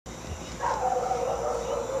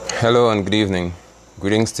Hello and good evening.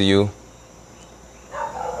 Greetings to you,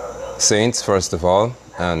 Saints, first of all,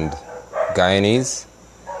 and Guyanese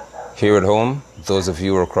here at home, those of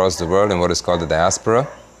you who are across the world in what is called the diaspora.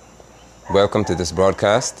 Welcome to this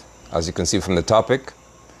broadcast. As you can see from the topic,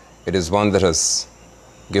 it is one that has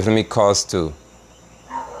given me cause to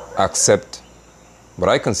accept what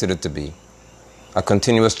I consider to be a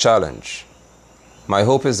continuous challenge. My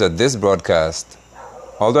hope is that this broadcast,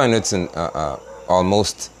 although I know it's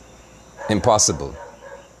almost impossible,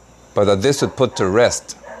 but that this would put to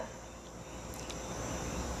rest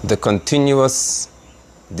the continuous,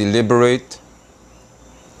 deliberate,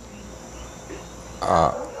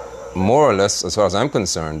 more or less, as far as I'm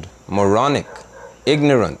concerned, moronic,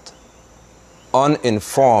 ignorant,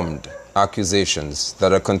 uninformed accusations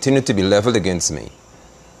that are continued to be leveled against me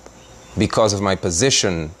because of my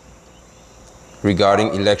position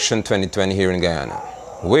regarding election 2020 here in Guyana,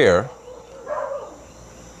 where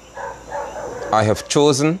I have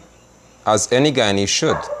chosen, as any Guyanese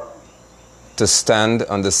should, to stand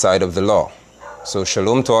on the side of the law. So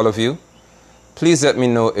shalom to all of you. Please let me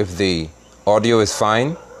know if the audio is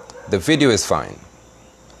fine, the video is fine.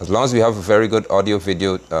 As long as we have a very good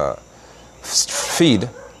audio-video feed,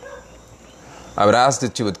 I would ask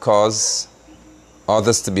that you would cause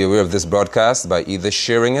others to be aware of this broadcast by either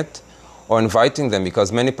sharing it or inviting them,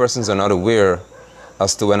 because many persons are not aware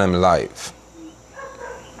as to when I'm live.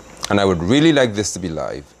 And I would really like this to be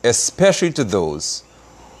live, especially to those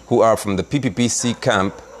who are from the PPPC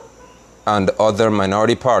camp and other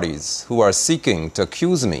minority parties who are seeking to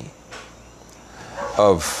accuse me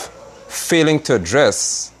of failing to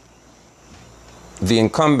address the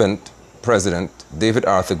incumbent president, David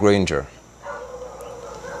Arthur Granger,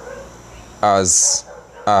 as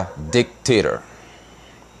a dictator.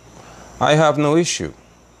 I have no issue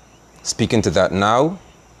speaking to that now,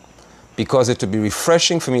 because it would be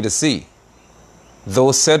refreshing for me to see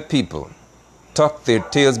those said people tuck their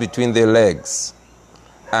tails between their legs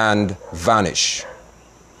and vanish.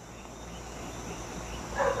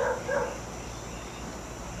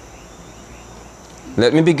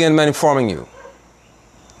 Let me begin by informing you,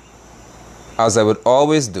 as I would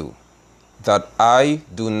always do, that I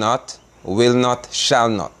do not, will not, shall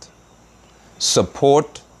not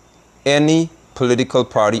support any political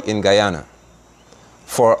party in Guyana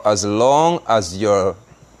for as long as your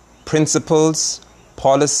principles,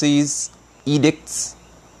 policies, edicts,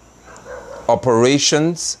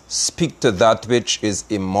 operations speak to that which is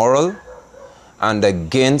immoral and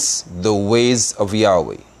against the ways of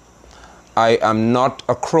Yahweh. I am not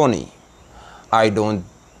a crony. I don't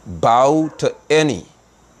bow to any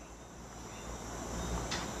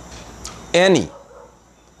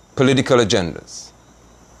political agendas.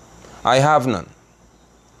 I have none.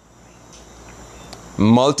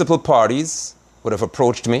 Multiple parties would have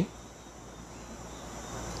approached me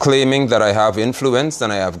claiming that I have influence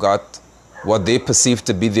and I have got what they perceive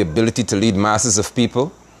to be the ability to lead masses of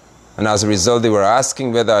people. And as a result, they were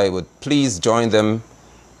asking whether I would please join them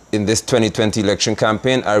in this 2020 election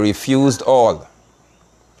campaign. I refused all.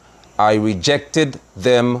 I rejected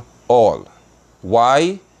them all.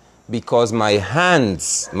 Why? Because my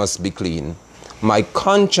hands must be clean. My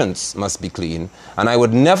conscience must be clean, and I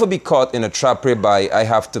would never be caught in a trap whereby I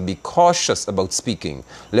have to be cautious about speaking,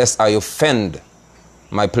 lest I offend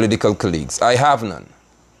my political colleagues. I have none.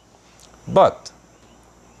 But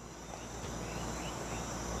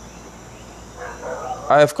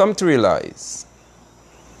I have come to realize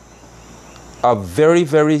a very,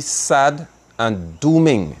 very sad and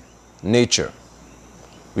dooming nature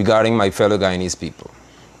regarding my fellow Guyanese people.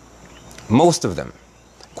 Most of them,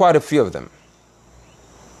 quite a few of them,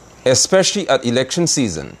 especially at election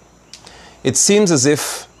season, it seems as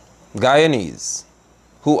if Guyanese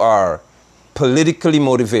who are politically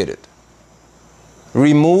motivated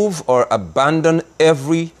remove or abandon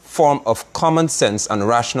every form of common sense and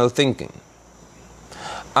rational thinking,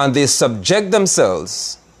 and they subject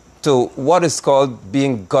themselves to what is called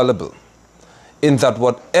being gullible, in that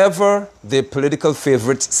whatever their political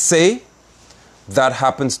favorites say, that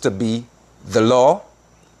happens to be the law,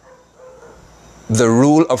 the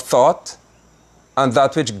rule of thought, and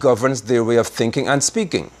that which governs their way of thinking and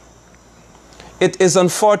speaking. It is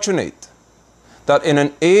unfortunate that in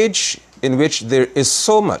an age in which there is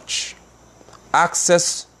so much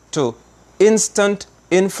access to instant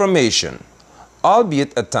information,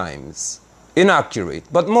 albeit at times inaccurate,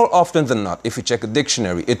 but more often than not, if you check a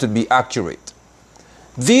dictionary, it would be accurate.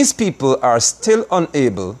 These people are still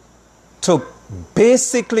unable to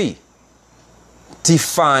basically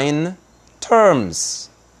define terms.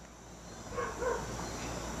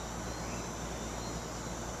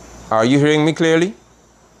 Are you hearing me clearly?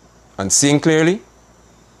 and seeing clearly?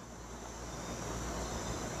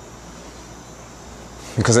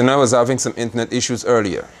 Because I know I was having some internet issues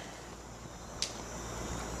earlier.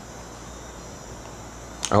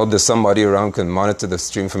 I hope there's somebody around can monitor the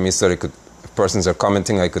stream for me so that if persons are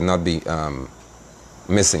commenting, I could not be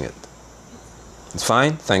missing it. It's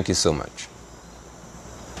fine? Thank you so much.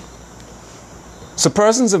 So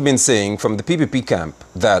persons have been saying from the PPP camp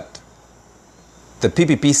that, the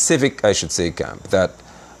PPP civic, I should say, camp, that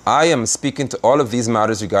I am speaking to all of these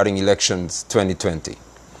matters regarding elections 2020.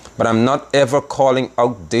 But I'm not ever calling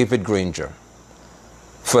out David Granger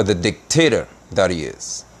for the dictator that he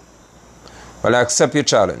is. Well, I accept your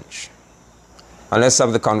challenge. And let's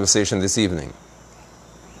have the conversation this evening.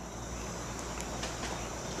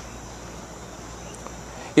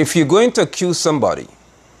 If you're going to accuse somebody,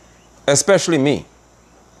 especially me,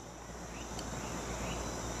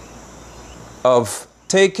 of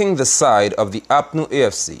taking the side of the APNU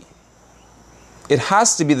AFC, it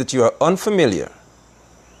has to be that you are unfamiliar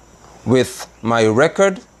with my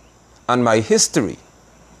record and my history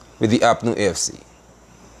with the APNU AFC.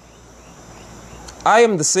 I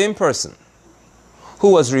am the same person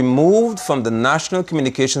who was removed from the National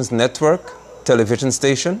Communications Network television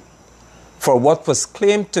station for what was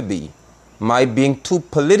claimed to be my being too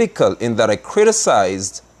political in that I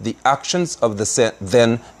criticized the actions of the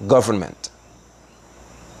then government.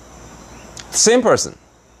 Same person.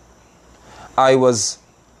 I was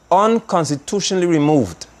unconstitutionally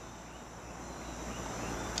removed,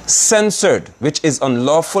 censored, which is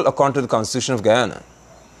unlawful according to the Constitution of Guyana,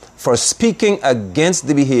 for speaking against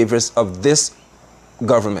the behaviors of this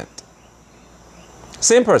government.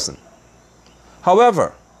 Same person.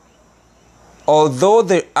 However, although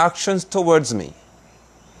their actions towards me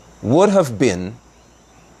would have been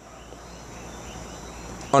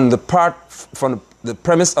on the part from the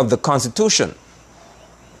premise of the Constitution,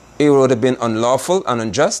 it would have been unlawful and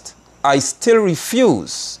unjust, I still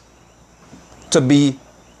refuse to be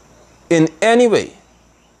in any way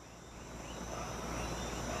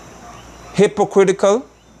hypocritical,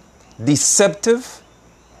 deceptive,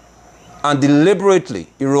 and deliberately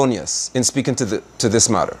erroneous in speaking to this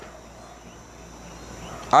matter.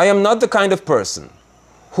 I am not the kind of person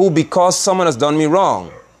who, because someone has done me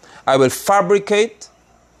wrong, I will fabricate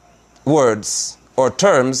words or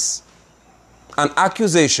terms and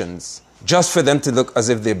accusations just for them to look as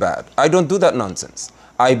if they're bad. I don't do that nonsense.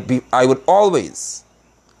 I would always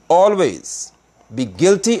be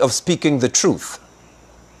guilty of speaking the truth.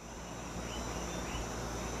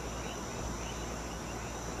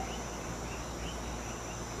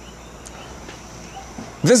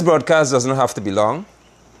 This broadcast does not have to be long,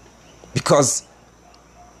 because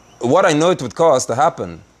what I know it would cause to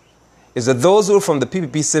happen is that those who are from the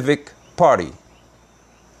PPP Civic Party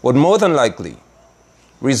would more than likely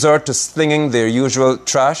resort to slinging their usual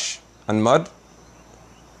trash and mud,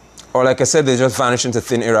 or like I said, they just vanish into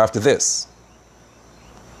thin air after this.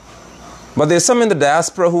 But there's some in the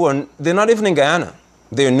diaspora who they're not even in Guyana.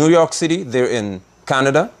 They're in New York City, they're in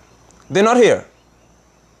Canada. They're not here.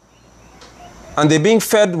 And they're being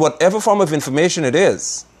fed whatever form of information it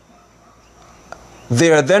is.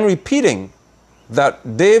 They are then repeating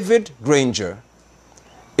that David Granger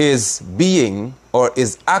is being or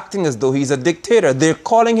is acting as though he's a dictator. They're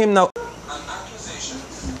calling him now.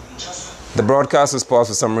 The broadcast was paused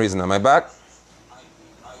for some reason. Am I back?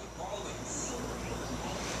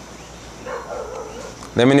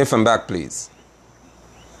 Let me know if I'm back, please.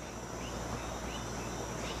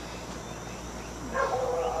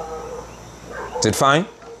 Is it fine?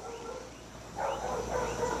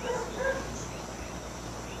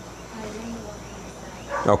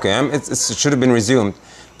 Okay, it should have been resumed.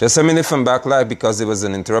 Just let me know if I'm back live, because there was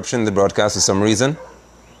an interruption in the broadcast for some reason.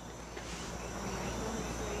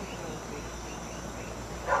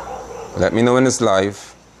 Let me know when it's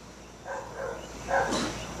live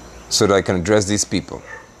so that I can address these people.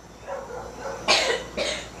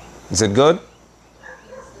 Is it good?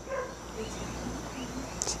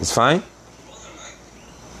 It's fine?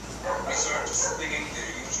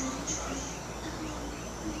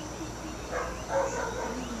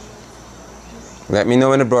 Let me know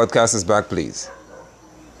when the broadcast is back, please.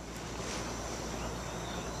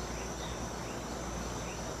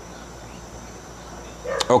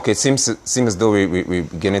 Okay, it seems as though we're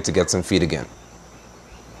beginning to get some feed again.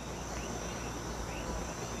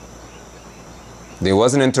 There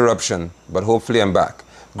was an interruption, but hopefully I'm back.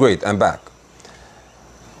 Great, I'm back.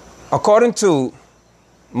 According to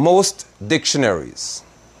most dictionaries,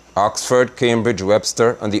 Oxford, Cambridge,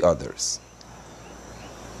 Webster, and the others,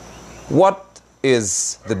 what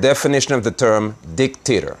is the definition of the term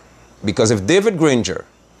dictator? Because if David Granger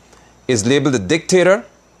is labeled a dictator,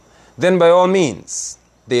 then by all means,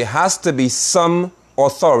 there has to be some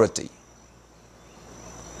authority.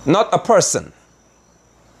 Not a person.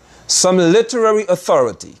 Some literary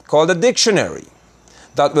authority called a dictionary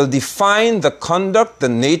that will define the conduct, the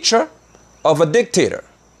nature of a dictator.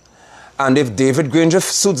 And if David Granger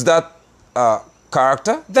suits that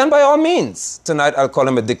character, then by all means, tonight I'll call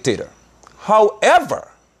him a dictator. However,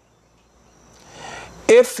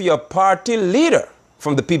 if your party leader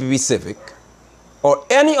from the PPP Civic or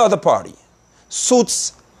any other party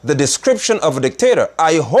suits the description of a dictator,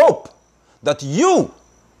 I hope that you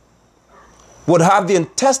would have the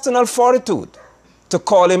intestinal fortitude to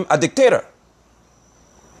call him a dictator.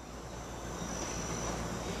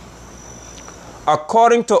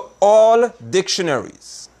 According to all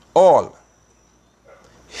dictionaries, all,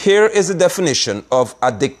 here is the definition of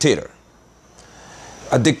a dictator.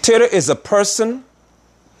 A dictator is a person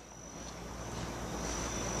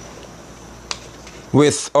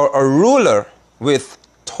with, or a ruler with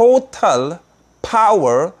total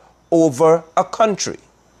power over a country.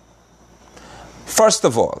 First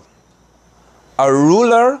of all, a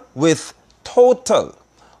ruler with total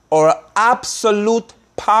or absolute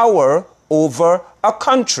power over a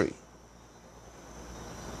country.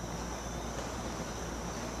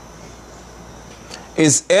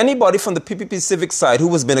 Is anybody from the PPP Civic side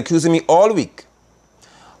who has been accusing me all week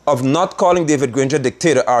of not calling David Granger a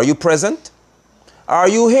dictator, are you present? Are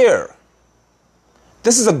you here?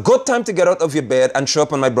 This is a good time to get out of your bed and show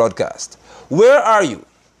up on my broadcast. Where are you?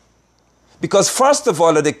 Because first of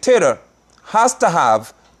all, a dictator has to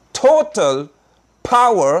have total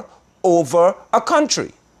power over a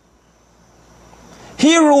country.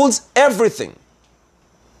 He rules everything.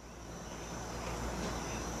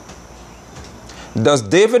 Does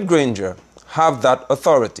David Granger have that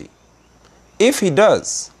authority? If he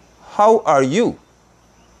does, how are you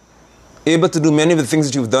able to do many of the things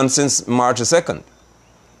that you've done since March the 2nd?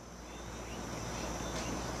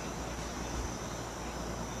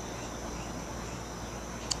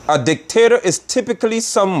 A dictator is typically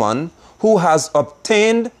someone who has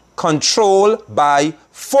obtained control by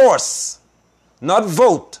force, not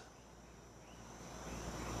vote.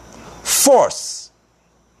 Force.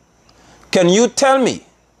 Can you tell me,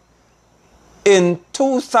 in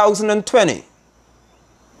 2020,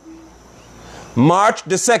 March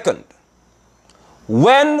the 2nd,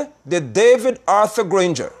 when did David Arthur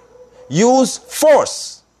Granger use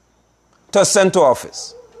force to ascend to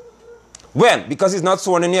office? When? Because he's not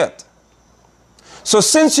sworn in yet. So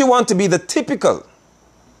since you want to be the typical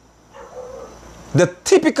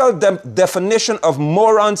definition of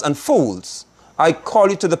morons and fools, I call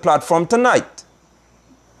you to the platform tonight.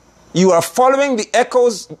 You are following the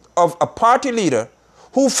echoes of a party leader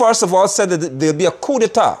who first of all said that there'll be a coup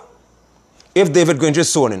d'etat if David Granger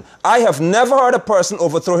is sworn in. I have never heard a person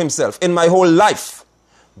overthrow himself in my whole life.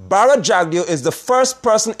 Barra Jagdeo is the first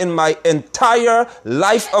person in my entire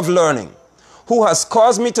life of learning who has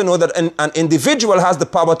caused me to know that an individual has the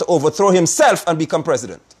power to overthrow himself and become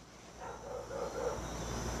president.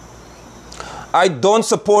 I don't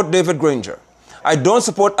support David Granger. I don't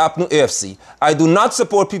support APNU AFC. I do not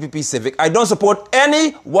support PPP Civic. I don't support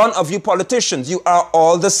any one of you politicians. You are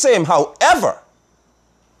all the same. However,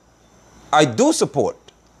 I do support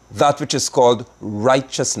that which is called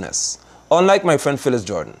righteousness, unlike my friend Phyllis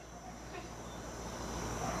Jordan.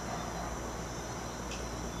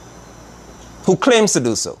 Who claims to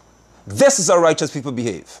do so. This is how righteous people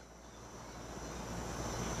behave.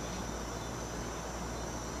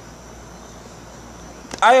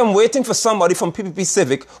 I am waiting for somebody from PPP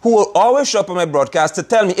Civic who will always show up on my broadcast to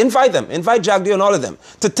tell me, invite Jagdeo and all of them,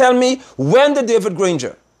 to tell me when did David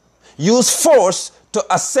Granger use force to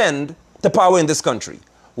ascend to power in this country.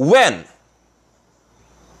 When?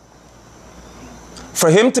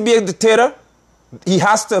 For him to be a dictator, he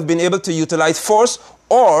has to have been able to utilize force,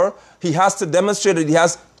 or he has to demonstrate that he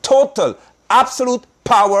has total, absolute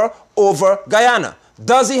power over Guyana.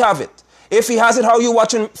 Does he have it? If he has it, how are you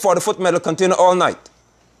watching for the foot medal container all night?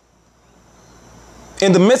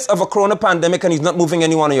 In the midst of a corona pandemic and he's not moving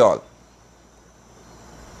any one of y'all.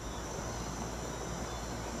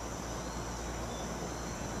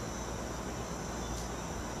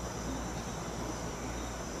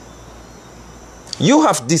 You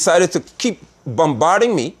have decided to keep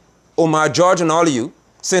bombarding me, Omar George and all of you,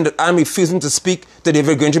 saying that I'm refusing to speak to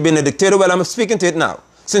David Granger being a dictator. Well, I'm speaking to it now.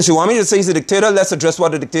 Since you want me to say he's a dictator, let's address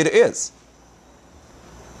what a dictator is.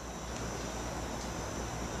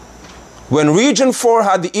 When Region 4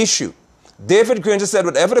 had the issue, David Granger said,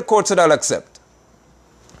 whatever the court said, I'll accept.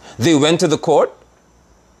 They went to the court.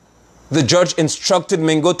 The judge instructed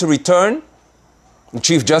Mingo to return the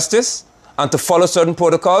Chief Justice, and to follow certain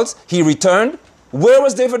protocols. He returned. Where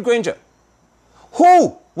was David Granger?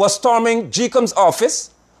 Who was storming GCOM's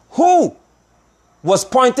office? Who was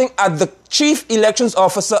pointing at the Chief Elections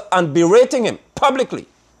Officer and berating him publicly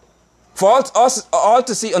for us all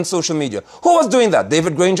to see on social media? Who was doing that?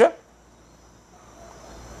 David Granger?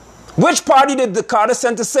 Which party did the Carter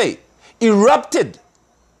Center say erupted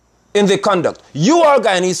in their conduct? You all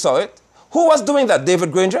Guyanese saw it. Who was doing that?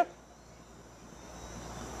 David Granger?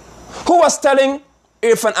 Who was telling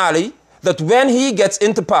Irfan Ali that when he gets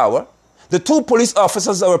into power, the two police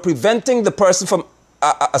officers that were preventing the person from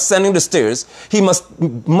ascending the stairs, he must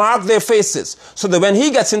mark their faces so that when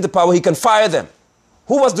he gets into power, he can fire them?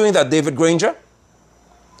 Who was doing that? David Granger?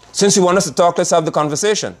 Since you want us to talk, let's have the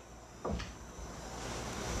conversation.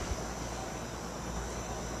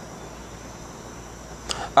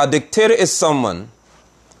 A dictator is someone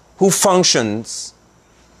who functions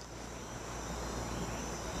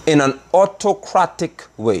in an autocratic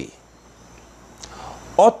way.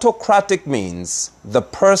 Autocratic means the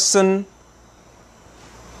person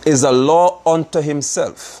is a law unto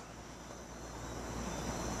himself.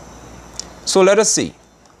 So let us see.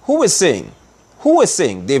 Who is saying,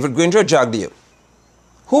 David Granger or Jagdeo?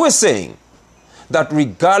 Who is saying that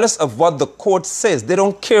regardless of what the court says, they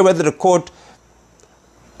don't care whether the court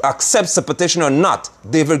accepts the petition or not,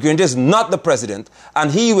 David Granger is not the president,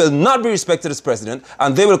 and he will not be respected as president,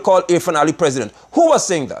 and they will call Irfan Ali president? Who was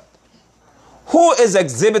saying that? Who is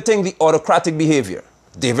exhibiting the autocratic behavior?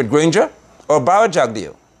 David Granger or Barra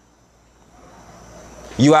Jagdeo?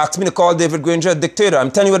 You asked me to call David Granger a dictator.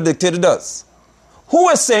 I'm telling you what a dictator does. Who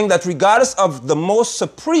is saying that regardless of the most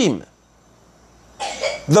supreme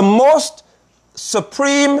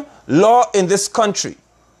law in this country?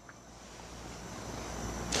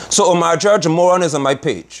 So Omar George Moran is on my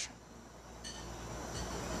page.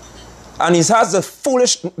 And he has the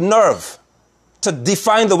foolish nerve to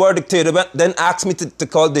define the word dictator, but then ask me to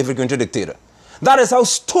call David Granger dictator. That is how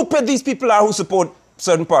stupid these people are who support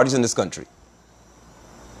certain parties in this country.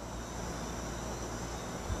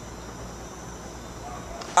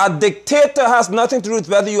 A dictator has nothing to do with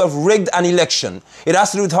whether you have rigged an election. It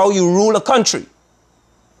has to do with how you rule a country.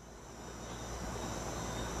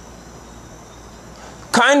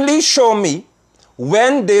 Kindly show me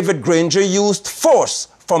when David Granger used force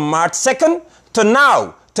from March 2nd to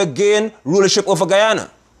now to gain rulership over Guyana.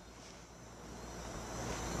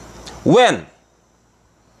 When?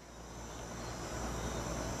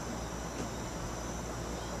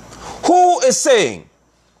 Who is saying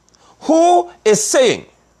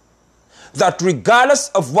that regardless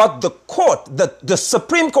of what the court, the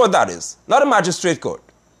Supreme Court that is, not a magistrate court,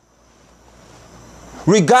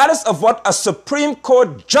 regardless of what a Supreme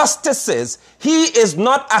Court justice says, he is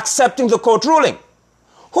not accepting the court ruling?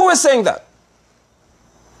 Who is saying that?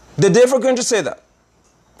 Did David Granger say that?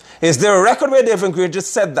 Is there a record where David Granger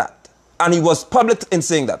said that? And he was public in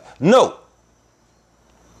saying that? No.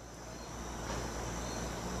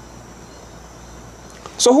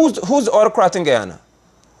 So who's the autocrat in Guyana?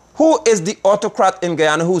 Who is the autocrat in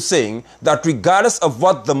Guyana who's saying that regardless of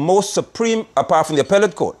what the most supreme, apart from the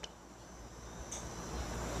appellate court,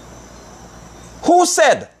 who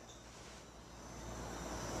said?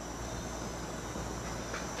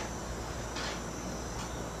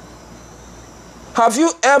 Have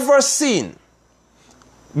you ever seen,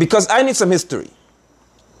 because I need some history,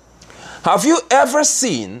 have you ever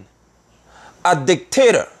seen a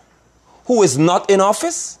dictator who is not in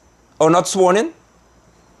office or not sworn in,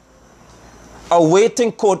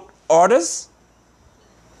 awaiting court orders?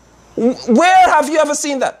 Where have you ever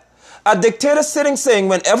seen that? A dictator sitting saying,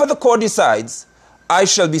 whenever the court decides, I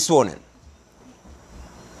shall be sworn in.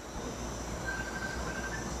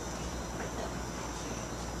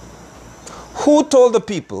 Who told the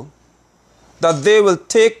people that they will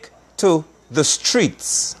take to the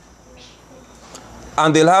streets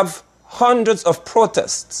and they'll have hundreds of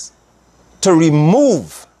protests to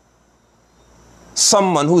remove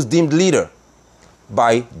someone who's deemed leader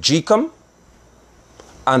by GCOM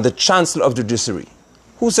and the Chancellor of the Judiciary?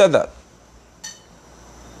 Who said that?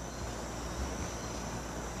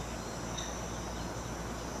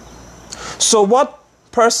 So what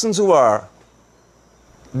persons who are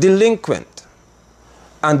delinquent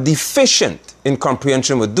and deficient in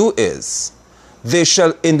comprehension would do is they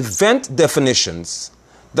shall invent definitions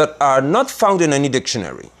that are not found in any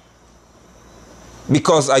dictionary.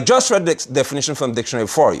 Because I just read the definition from the dictionary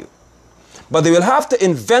for you. But they will have to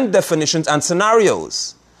invent definitions and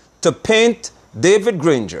scenarios to paint David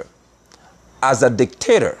Granger as a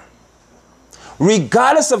dictator.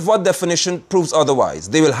 Regardless of what definition proves otherwise,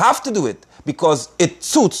 they will have to do it because it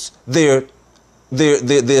suits their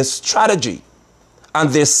their strategy and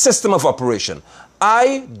their system of operation.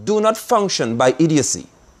 I do not function by idiocy.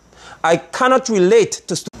 I cannot relate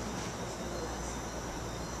to...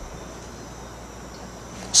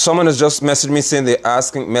 Someone has just messaged me saying they're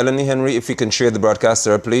asking Melanie Henry if we can share the broadcast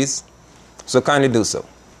to her, please. So kindly do so.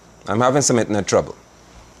 I'm having some internet trouble.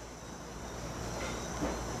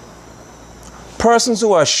 Persons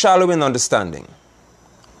who are shallow in understanding,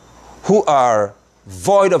 who are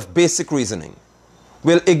void of basic reasoning,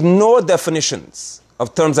 will ignore definitions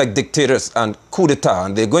of terms like dictators and coup d'etat,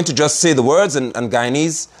 and they're going to just say the words, and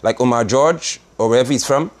Guyanese, like Omar George, or wherever he's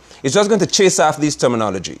from, is just going to chase after these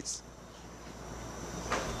terminologies.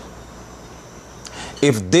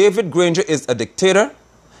 If David Granger is a dictator,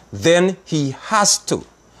 then he has to,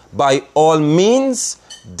 by all means,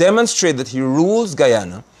 demonstrate that he rules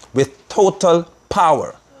Guyana with total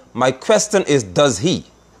power. My question is, does he?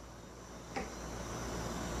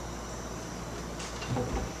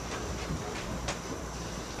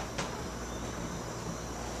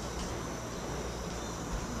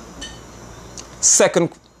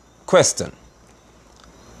 Second question.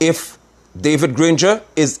 If David Granger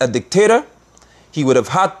is a dictator, he would have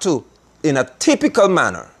had to, in a typical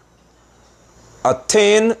manner,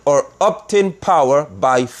 attain or obtain power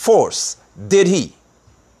by force. Did he?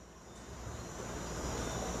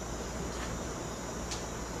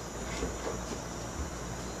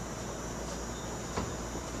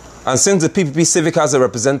 And since the PPP Civic has a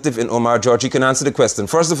representative in Omar George, he can answer the question.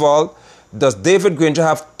 First of all, does David Granger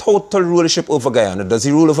have total rulership over Guyana? Does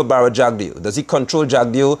he rule over Barra Jagdeo? Does he control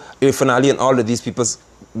Jagdeo, Irfanali, and all of these people's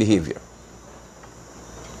behavior?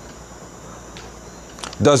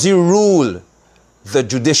 Does he rule the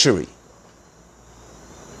judiciary?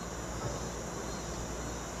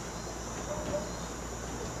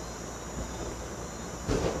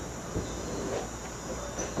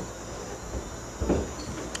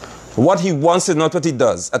 What he wants is not what he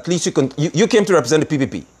does. At least you came to represent the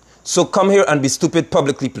PPP. So come here and be stupid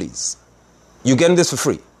publicly, please. You're getting this for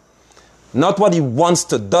free. Not what he wants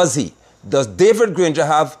to, does he? Does David Granger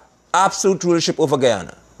have absolute rulership over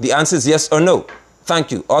Guyana? The answer is yes or no.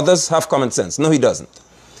 Thank you. Others have common sense. No, he doesn't.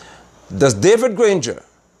 Does David Granger,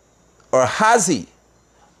 or has he,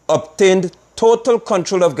 obtained total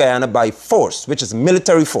control of Guyana by force, which is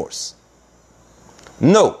military force?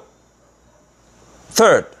 No.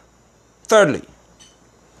 Thirdly,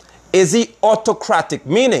 is he autocratic,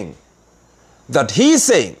 meaning that he's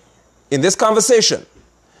saying in this conversation,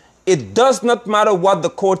 it does not matter what the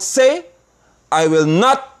courts say, I will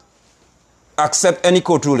not accept any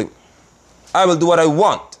court ruling. I will do what I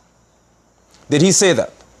want. Did he say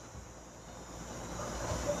that?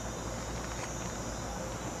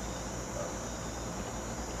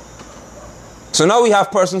 So now we have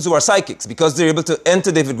persons who are psychics because they're able to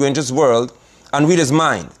enter David Granger's world and read his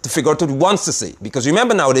mind to figure out what he wants to say. Because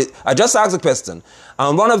remember now, I just asked a question,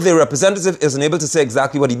 and one of their representatives isn't able to say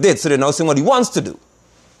exactly what he did, so they're now saying what he wants to do.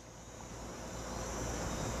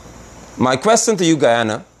 My question to you,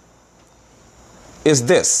 Guyana, is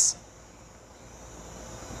this.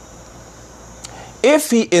 If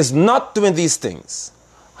he is not doing these things,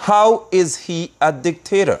 how is he a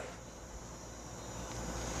dictator?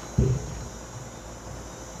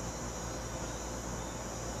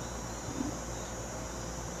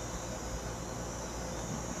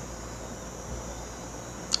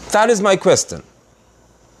 That is my question.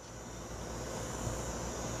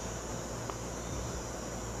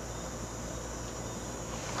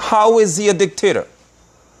 How is he a dictator?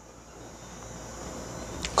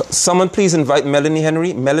 Someone please invite Melanie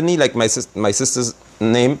Henry. Melanie, like my sister's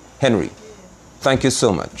name, Henry. Thank you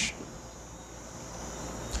so much.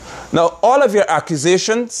 Now, all of your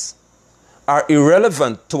accusations are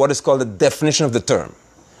irrelevant to what is called the definition of the term.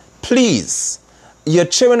 Please, your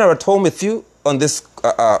children are at home with you on this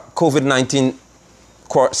COVID-19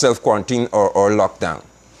 self-quarantine or lockdown.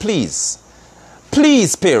 Please,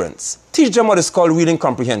 parents, teach them what is called reading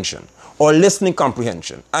comprehension or listening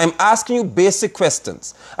comprehension. I'm asking you basic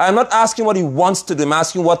questions. I'm not asking what he wants to do. I'm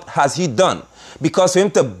asking what has he done. Because for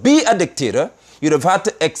him to be a dictator, you'd have had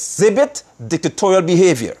to exhibit dictatorial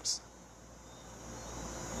behaviors.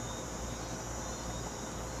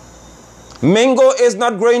 Mingo is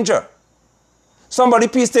not Granger. Somebody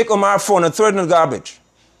please take Omar's phone and throw it in the garbage.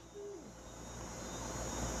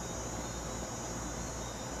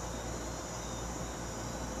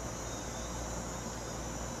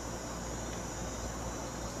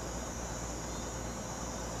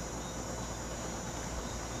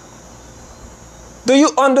 Do you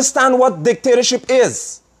understand what dictatorship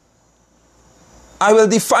is? I will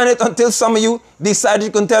define it until some of you decide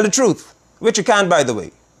you can tell the truth, which you can't, by the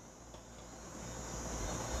way.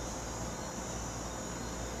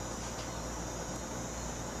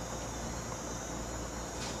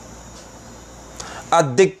 A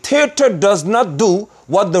dictator does not do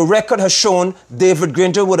what the record has shown David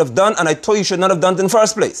Granger would have done, and I told you should not have done it in the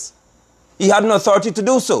first place. He had no authority to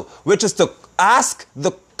do so, which is to ask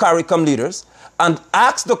the CARICOM leaders and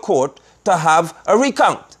ask the court to have a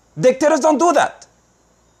recount. Dictators don't do that.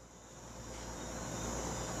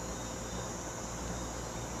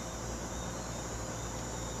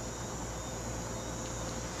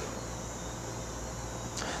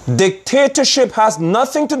 Dictatorship has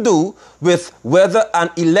nothing to do with whether an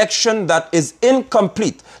election that is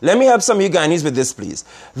incomplete. Let me help some of you Guyanese with this, please.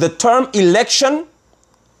 The term election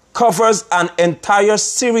covers an entire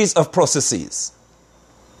series of processes.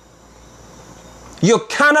 You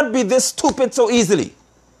cannot be this stupid so easily.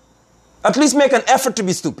 At least make an effort to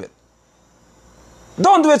be stupid.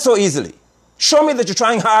 Don't do it so easily. Show me that you're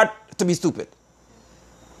trying hard to be stupid.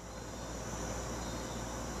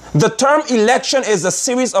 The term election is a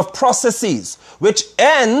series of processes which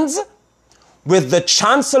ends with the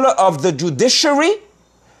Chancellor of the Judiciary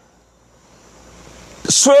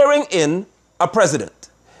swearing in a president.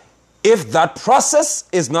 If that process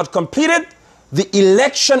is not completed, the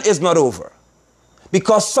election is not over,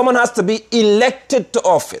 because someone has to be elected to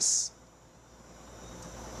office.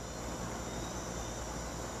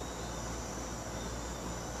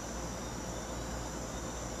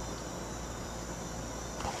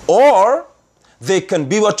 Or they can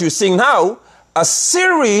be what you're seeing now, a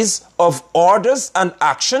series of orders and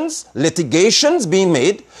actions, litigations being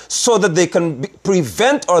made so that they can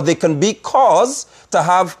prevent or they can be caused to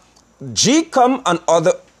have GCOM and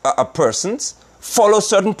other persons follow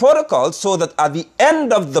certain protocols so that at the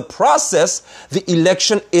end of the process, the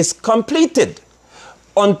election is completed.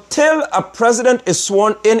 Until a president is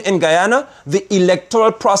sworn in Guyana, the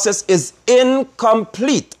electoral process is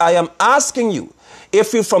incomplete. I am asking you,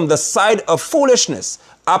 if you're from the side of foolishness,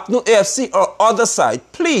 APNU AFC or other side,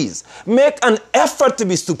 please make an effort to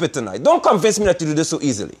be stupid tonight. Don't convince me that you do this so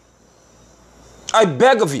easily. I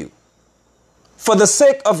beg of you, for the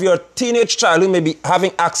sake of your teenage child who may be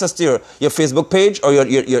having access to your Facebook page or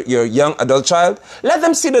your young adult child, let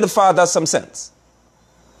them see that the father has some sense.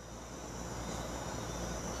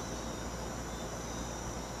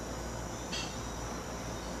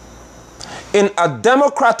 In a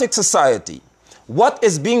democratic society, what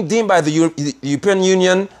is being deemed by the European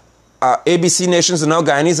Union, ABC nations, and now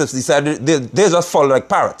Guyanese have decided they just fall like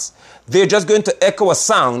parrots. They're just going to echo a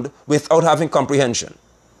sound without having comprehension.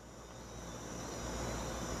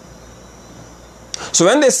 So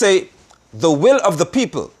when they say the will of the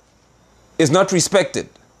people is not respected,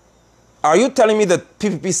 are you telling me that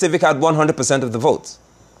PPP Civic had 100% of the votes?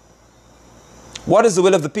 What is the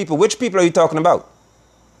will of the people? Which people are you talking about?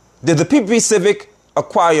 Did the PPP Civic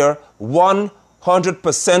acquire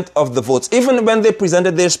 100% of the votes? Even when they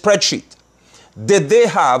presented their spreadsheet, did they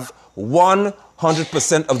have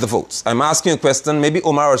 100% of the votes? I'm asking a question. Maybe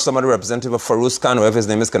Omar or some other representative of Farouz Khan, whoever his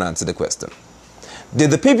name is, can answer the question.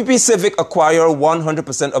 Did the PPP Civic acquire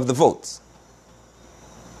 100% of the votes?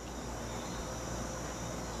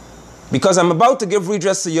 Because I'm about to give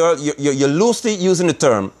redress to you're loosely using the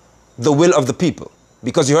term, the will of the people.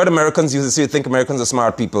 Because you heard Americans use it, so you think Americans are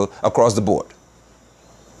smart people across the board.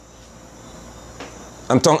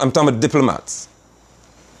 I'm talking about diplomats.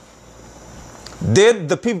 Did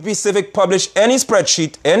the PPP Civic publish any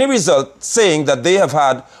spreadsheet, any result saying that they have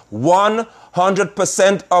had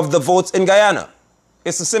 100% of the votes in Guyana?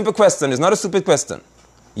 It's a simple question. It's not a stupid question.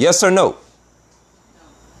 Yes or no?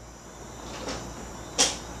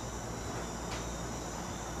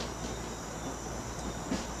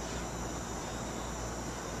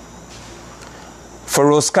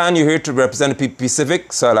 Farouz Khan, you're here to represent the PPP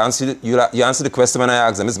Civic, so I'll answer you answer the question when I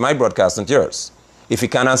ask them. It's my broadcast, not yours. If you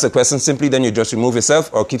can't answer the question simply, then you just remove yourself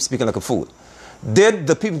or keep speaking like a fool. Did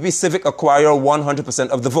the PPP Civic acquire 100%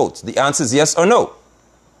 of the votes? The answer is yes or no.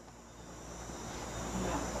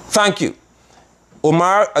 Thank you.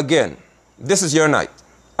 Omar, again, this is your night.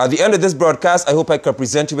 At the end of this broadcast, I hope I can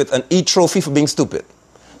present you with an E-trophy for being stupid.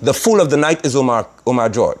 The fool of the night is Omar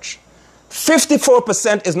George.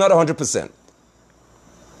 54% is not 100%.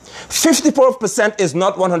 54% is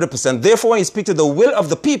not 100%. Therefore, when you speak to the will of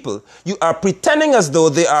the people, you are pretending as though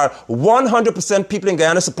they are 100% people in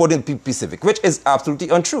Guyana supporting the PPP Civic, which is absolutely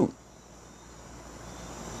untrue.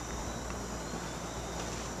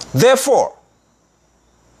 Therefore,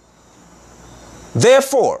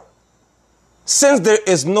 since there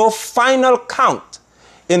is no final count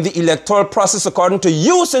in the electoral process according to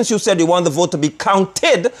you, since you said you want the vote to be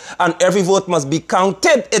counted and every vote must be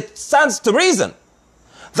counted, it stands to reason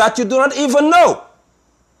that you do not even know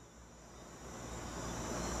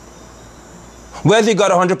whether you got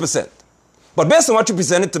 100%. But based on what you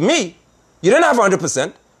presented to me, You didn't have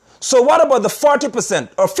 100%. So what about the 40%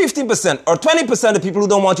 or 15% or 20% of people who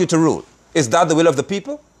don't want you to rule? Is that the will of the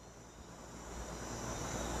people?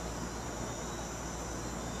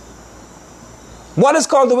 What is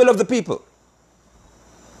called the will of the people?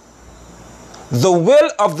 The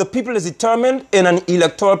will of the people is determined in an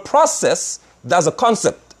electoral process. That's a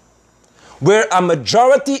concept where a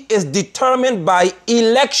majority is determined by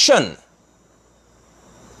election,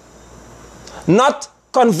 not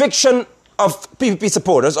conviction of PPP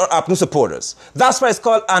supporters or APNU supporters. That's why it's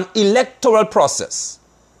called an electoral process,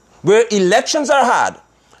 where elections are had,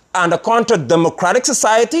 and according to democratic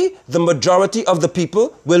society, the majority of the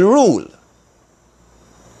people will rule,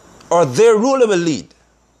 or their ruler will lead.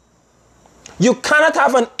 You cannot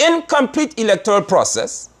have an incomplete electoral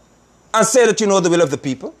process and say that you know the will of the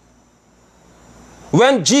people.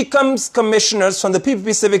 When GCOM's commissioners from the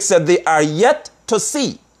PPP Civic said they are yet to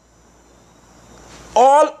see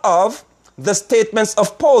all of the statements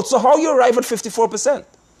of polls, so how you arrive at 54%?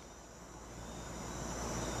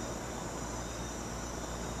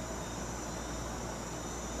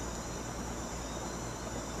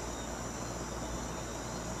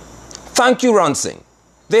 Thank you, Ron Singh.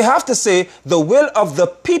 They have to say the will of the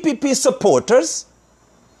PPP supporters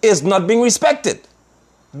is not being respected.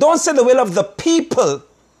 Don't say the will of the people.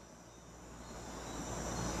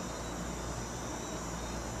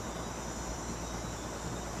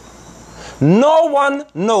 No one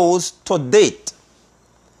knows to date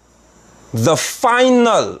the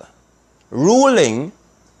final ruling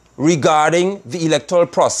regarding the electoral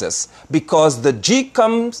process, because the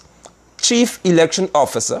GCOM's chief election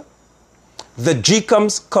officer, the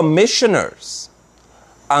GCOM's commissioners,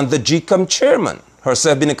 and the GCOM chairman,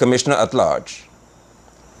 herself being a commissioner at large,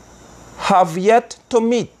 have yet to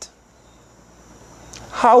meet.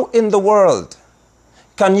 How in the world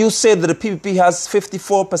can you say that the PPP has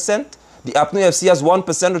 54%, the APNU FC has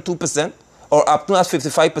 1% or 2%, or APNU has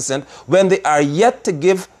 55%, when they are yet to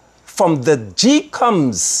give from the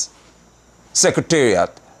GCOM's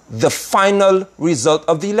secretariat the final result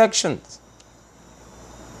of the elections?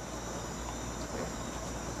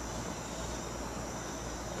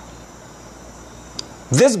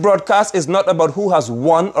 This broadcast is not about who has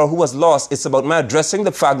won or who has lost. It's about me addressing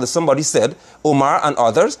the fact that somebody said, Omar and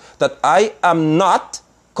others, that I am not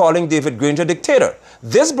calling David Granger dictator.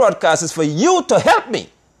 This broadcast is for you to help me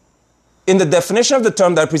in the definition of the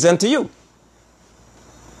term that I present to you.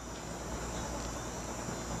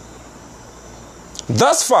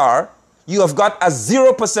 Thus far, you have got a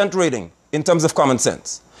 0% rating in terms of common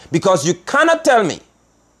sense, because you cannot tell me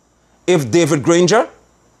if David Granger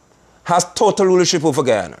has total rulership over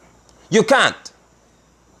Guyana. You can't.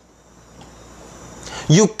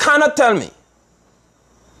 You cannot tell me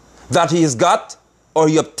that he has got or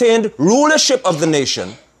he obtained rulership of the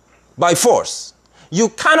nation by force. You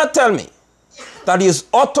cannot tell me that he is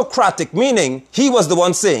autocratic, meaning he was the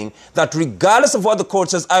one saying that regardless of what the court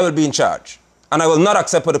says, I will be in charge and I will not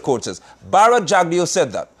accept what the court says. Bharat Jagdeo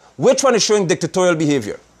said that. Which one is showing dictatorial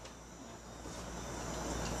behavior?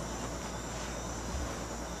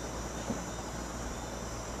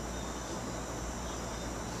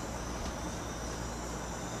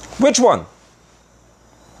 Which one?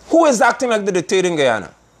 Who is acting like the dictator in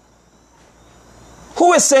Guyana?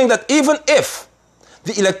 Who is saying that even if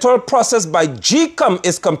the electoral process by GCOM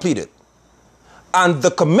is completed and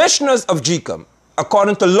the commissioners of GCOM,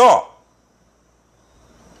 according to law,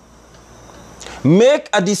 make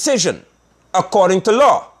a decision according to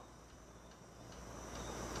law,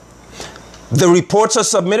 the reports are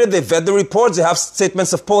submitted, they vet the reports, they have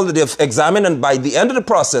statements of poll that they have examined, and by the end of the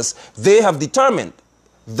process, they have determined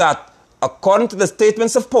that according to the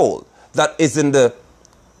statements of poll that is in the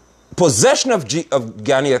possession of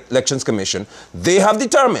Guyana Elections Commission, they have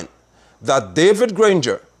determined that David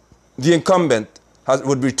Granger, the incumbent,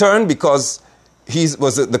 would return because he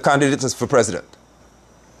was the candidate for president.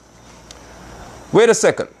 Wait a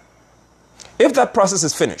second. If that process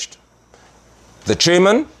is finished, the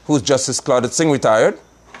chairman, who's Justice Claudette Singh, retired,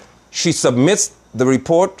 she submits the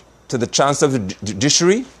report to the Chancellor of the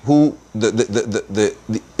Judiciary, who the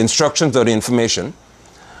instructions or the information,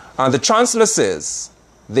 and the Chancellor says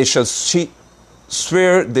they shall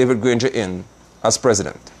swear David Granger in as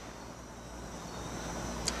president.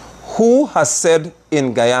 Who has said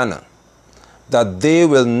in Guyana that they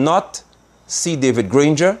will not see David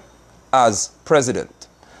Granger as president?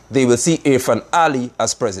 They will see Irfan Ali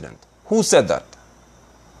as president. Who said that?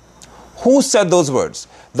 Who said those words?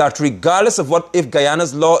 That regardless of what, if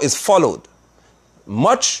Guyana's law is followed,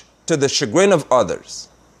 much to the chagrin of others,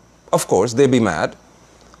 of course, they'd be mad.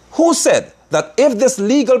 Who said that if this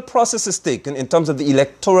legal process is taken in terms of the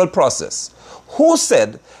electoral process, who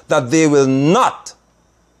said that they will not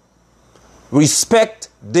respect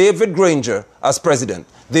David Granger as president?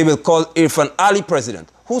 They will call Irfan Ali president.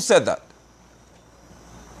 Who said that?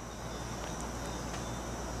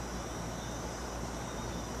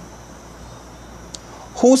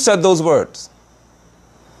 Who said those words?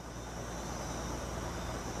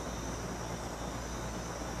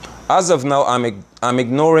 As of now, I'm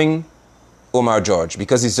ignoring Omar George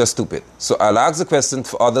because he's just stupid. So I'll ask the question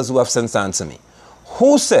for others who have sense to answer me.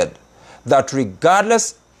 Who said that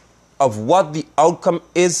regardless of what the outcome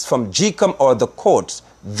is from GCOM or the courts,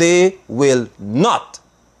 they will not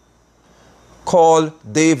call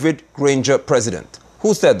David Granger president?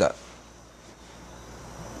 Who said that?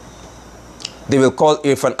 They will call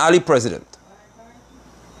Irfan Ali president.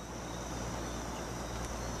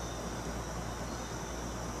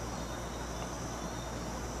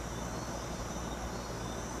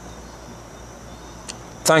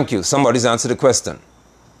 Thank you. Somebody's answered the question.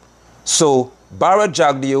 So, Bara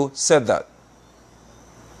Jagdeo said that.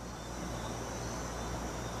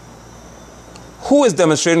 Who is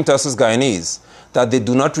demonstrating to us as Guyanese that they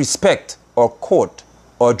do not respect our court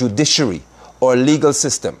or judiciary or legal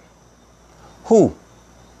system? Who?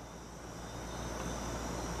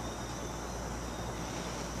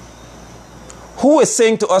 Who is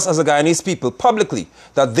saying to us as a Guyanese people publicly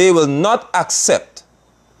that they will not accept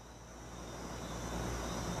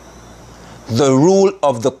the rule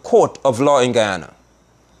of the court of law in Guyana?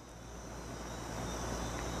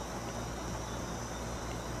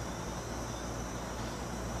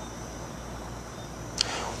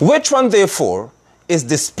 Which one, therefore, is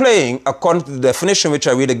displaying, according to the definition which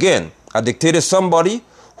I read again, a dictator is somebody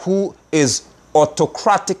who is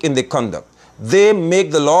autocratic in their conduct. They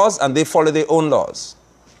make the laws and they follow their own laws.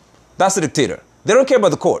 That's a dictator. They don't care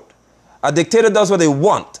about the court. A dictator does what they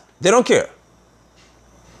want. They don't care.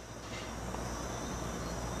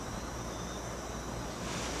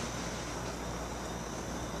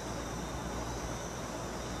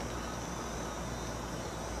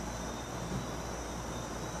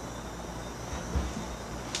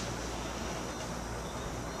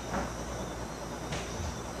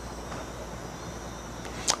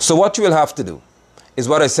 So what you will have to do is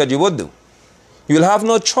what I said you would do. You will have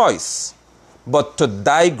no choice but to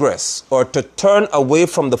digress or to turn away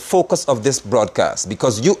from the focus of this broadcast,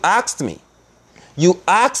 because you asked me,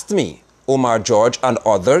 Omar George and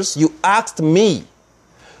others, you asked me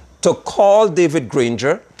to call David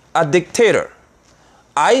Granger a dictator.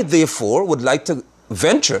 I, therefore, would like to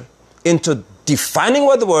venture into defining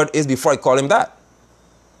what the word is before I call him that.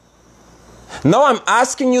 Now I'm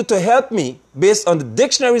asking you to help me based on the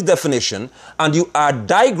dictionary's definition, and you are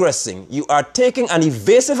digressing. You are taking an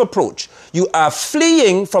evasive approach. You are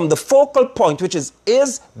fleeing from the focal point, which is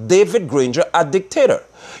David Granger a dictator?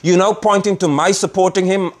 You're now pointing to my supporting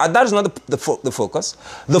him. That is not the focus.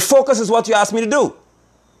 The focus is what you asked me to do.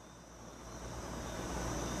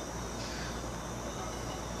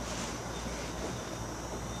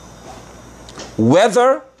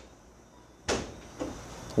 Whether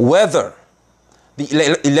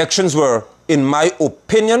the elections were, in my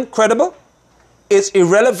opinion, credible, it's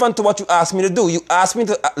irrelevant to what you asked me to do. You asked me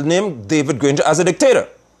to name David Granger as a dictator.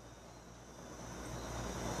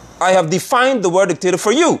 I have defined the word dictator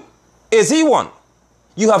for you. Is he one?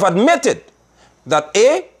 You have admitted that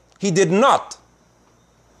A, he did not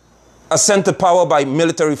ascend to power by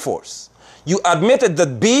military force. You admitted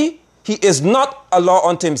that B, he is not a law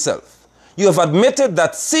unto himself. You have admitted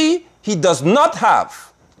that C, he does not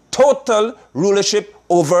have total rulership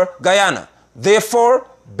over Guyana. Therefore,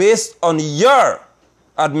 based on your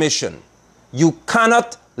admission, you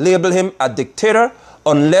cannot label him a dictator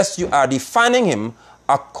unless you are defining him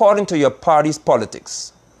according to your party's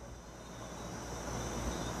politics.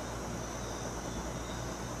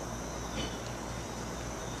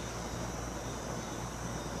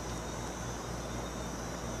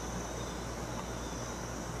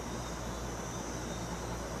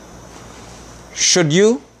 Should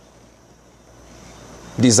you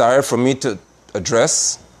desire for me to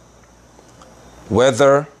address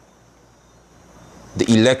whether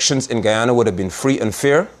the elections in Guyana would have been free and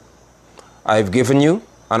fair, I have given you,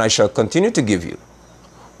 and I shall continue to give you,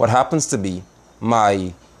 what happens to be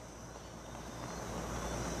my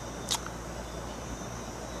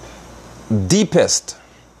deepest,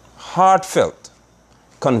 heartfelt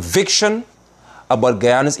conviction about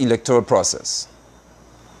Guyana's electoral process.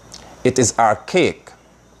 It is archaic.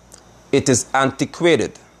 It is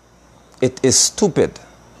antiquated. It is stupid.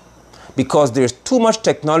 Because there's too much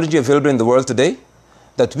technology available in the world today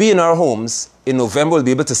that we in our homes in November will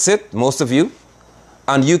be able to sit, most of you,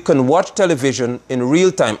 and you can watch television in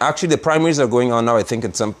real time. Actually, the primaries are going on now, I think,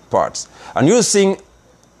 in some parts. And you're seeing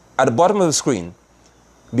at the bottom of the screen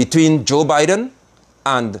between Joe Biden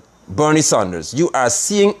and Bernie Sanders, you are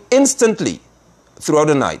seeing instantly throughout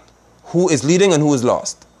the night who is leading and who is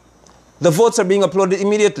lost. The votes are being uploaded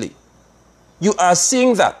immediately. You are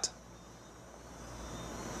seeing that.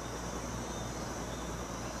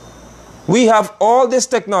 We have all this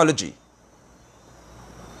technology.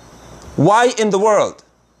 Why in the world?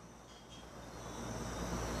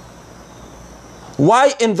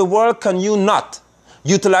 Why in the world can you not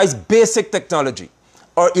utilize basic technology?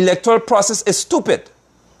 Our electoral process is stupid.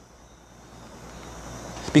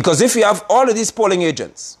 Because if you have all of these polling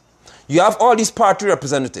agents, you have all these party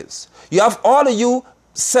representatives, you have all of you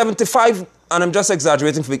 75, and I'm just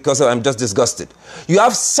exaggerating because I'm just disgusted. You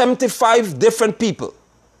have 75 different people,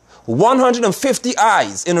 150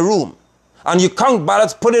 eyes in a room, and you count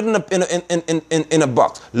ballots, put it in a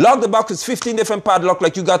box. Lock the box with 15 different padlocks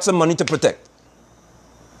like you got some money to protect.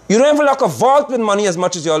 You don't even lock a vault with money as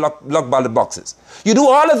much as you lock ballot boxes. You do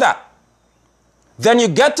all of that. Then you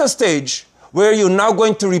get to a stage where you're now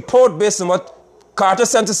going to report based on what Carter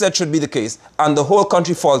Center said should be the case, and the whole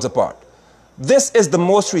country falls apart. This is the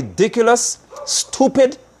most ridiculous,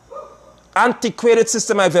 stupid, antiquated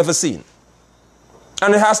system I've ever seen.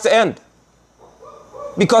 And it has to end.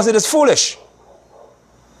 Because it is foolish.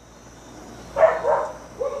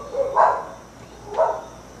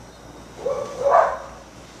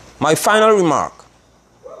 My final remark.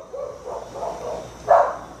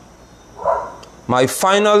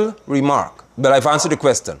 But I've answered the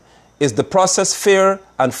question. Is the process fair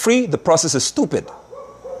and free? The process is stupid.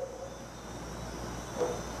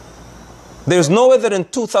 There's no way that in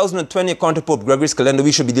 2020, according to Pope Gregory's calendar,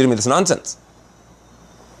 we should be dealing with this nonsense.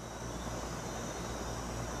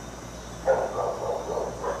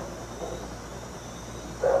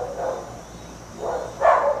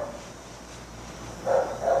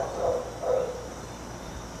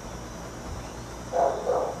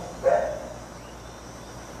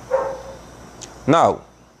 Now,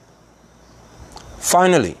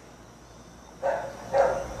 finally,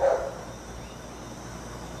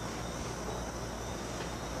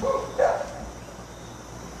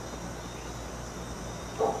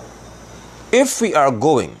 if we are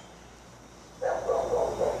going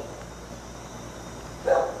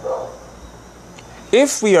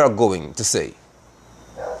to say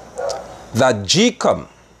that GCOM,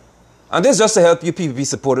 and this is just to help you PPP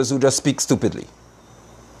supporters who just speak stupidly,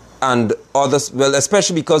 and others, well,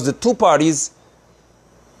 especially because the two parties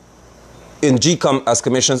in GCOM as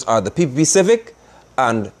commissions are the PPP Civic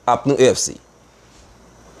and APNU AFC.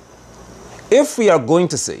 If we are going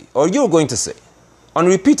to say, or you're going to say, on a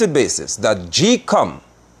repeated basis, that GCOM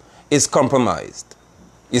is compromised.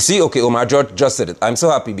 You see, okay, Omar George just said it. I'm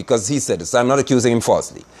so happy because he said it, so I'm not accusing him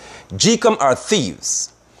falsely. GCOM are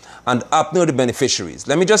thieves and APNU are the beneficiaries.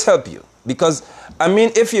 Let me just help you. Because, I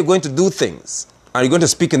mean, if you're going to do things, and you're going to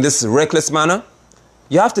speak in this reckless manner,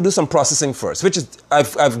 you have to do some processing first, which is,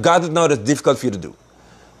 I've gathered now that's difficult for you to do.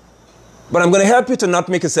 But I'm going to help you to not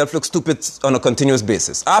make yourself look stupid on a continuous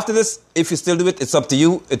basis. After this, if you still do it, it's up to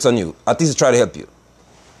you, it's on you. At least try to help you.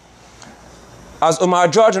 As Omar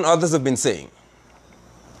George and others have been saying,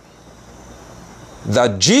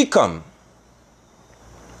 that GCOM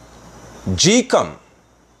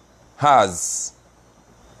has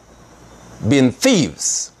been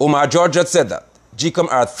thieves. Omar George just said that.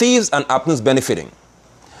 GCOM are thieves and APNU's benefiting.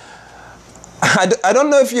 I don't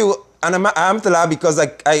know if you, and I'm to laugh because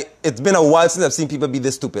it's been a while since I've seen people be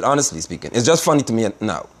this stupid, honestly speaking. It's just funny to me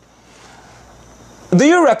now. Do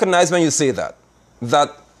you recognize when you say that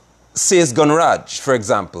says Gunraj, for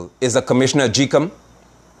example, is a commissioner at GCOM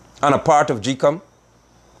and a part of GCOM?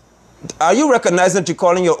 Are you recognizing that you're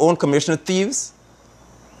calling your own commissioner thieves?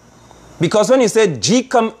 Because when you say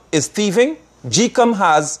GCOM is thieving, GCOM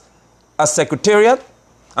has a secretariat,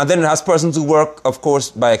 and then it has persons who work, of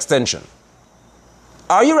course, by extension.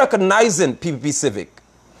 Are you recognizing, PPP Civic,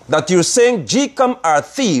 that you're saying GCOM are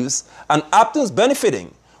thieves and APNU's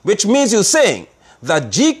benefiting, which means you're saying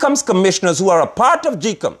that GCOM's commissioners who are a part of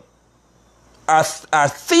GCOM are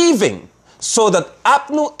thieving so that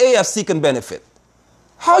APNU AFC can benefit?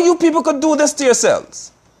 How you people could do this to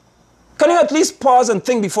yourselves? Can you at least pause and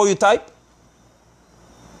think before you type?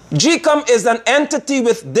 GCOM is an entity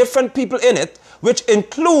with different people in it, which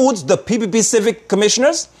includes the PPP Civic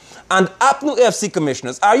commissioners and APNU AFC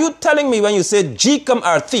commissioners. Are you telling me when you say GCOM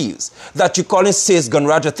are thieves that you're calling Says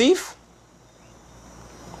Gunraj a thief?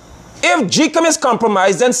 If GCOM is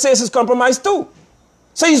compromised, then Says is compromised too.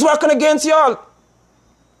 So he's working against y'all.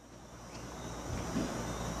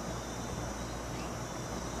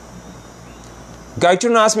 Guy, you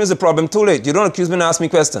don't ask me is a problem. Too late. You don't accuse me and ask me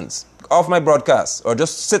questions. Off my broadcast. Or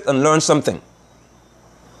just sit and learn something.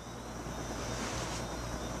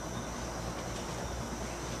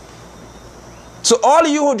 So all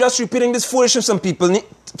of you who are just repeating this foolishness, some people need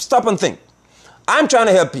to stop and think. I'm trying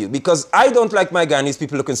to help you because I don't like my Guyanese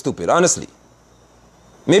people looking stupid, honestly.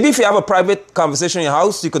 Maybe if you have a private conversation in your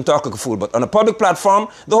house, you can talk like a fool. But on a public platform,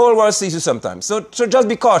 the whole world sees you sometimes. So just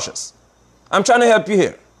be cautious. I'm trying to help you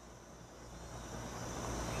here.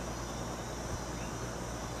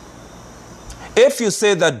 If you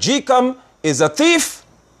say that GCOM is a thief,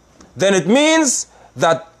 then it means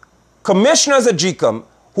that commissioners at GCOM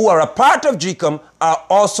who are a part of GCOM are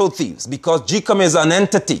also thieves because GCOM is an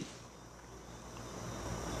entity.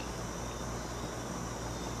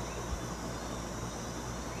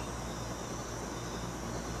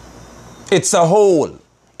 It's a whole.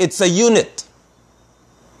 It's a unit.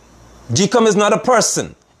 GCOM is not a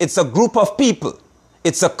person. It's a group of people.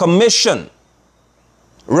 It's a commission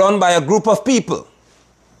run by a group of people.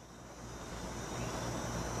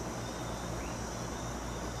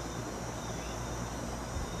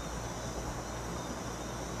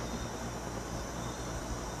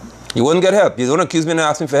 You wouldn't get help. You don't accuse me and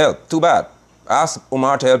ask me for help. Too bad. Ask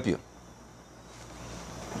Umar to help you.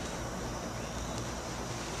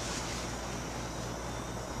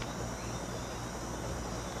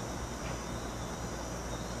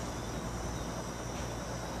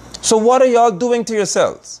 So what are y'all doing to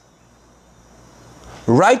yourselves?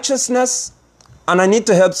 Righteousness, and I need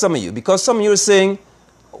to help some of you because some of you are saying,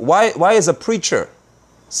 why is a preacher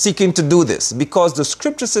seeking to do this? Because the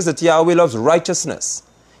scripture says that Yahweh loves righteousness.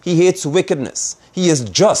 He hates wickedness. He is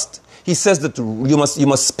just. He says that you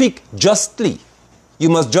must speak justly. You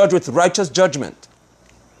must judge with righteous judgment.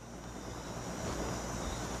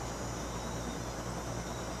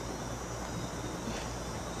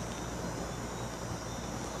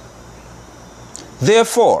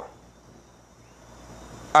 Therefore,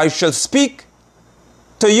 I shall speak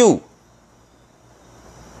to you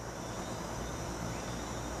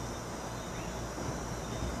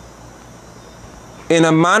in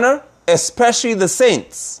a manner, especially the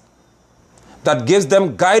saints, that gives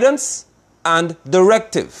them guidance and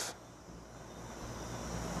directive.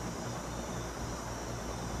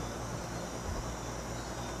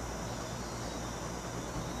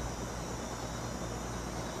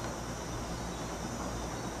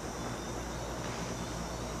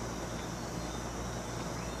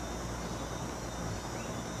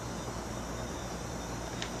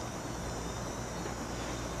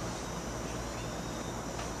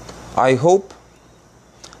 I hope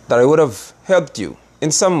that I would have helped you in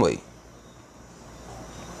some way.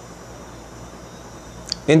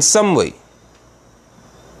 In some way.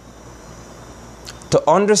 To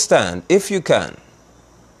understand, if you can,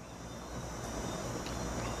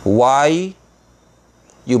 why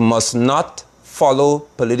you must not follow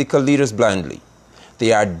political leaders blindly.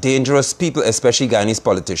 They are dangerous people, especially Guyanese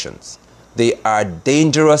politicians. They are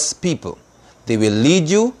dangerous people. They will lead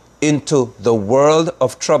you into the world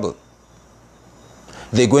of trouble.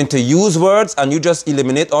 They're going to use words and you just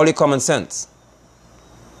eliminate all your common sense.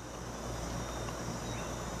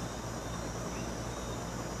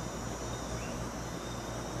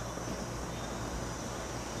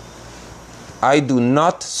 I do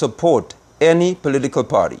not support any political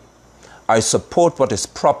party. I support what is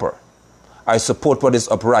proper. I support what is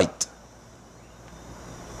upright.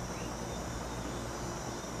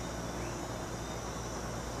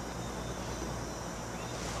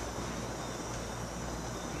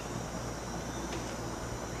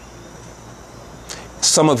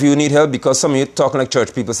 Some of you need help because some of you are talking like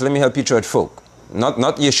church people. So let me help you, church folk. Not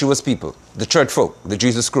Yeshua's people. The church folk. The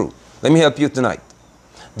Jesus crew. Let me help you tonight.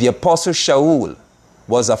 The Apostle Shaul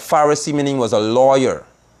was a Pharisee, meaning was a lawyer.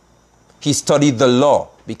 He studied the law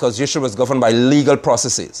because Yeshua was governed by legal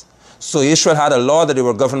processes. So Israel had a law that they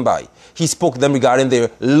were governed by. He spoke to them regarding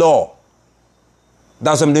their law.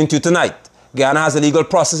 That's what I'm doing to you tonight. Guyana has a legal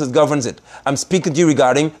process that governs it. I'm speaking to you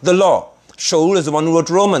regarding the law. Shaul is the one who wrote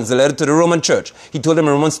Romans, the letter to the Roman church. He told them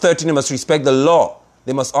in Romans 13 they must respect the law.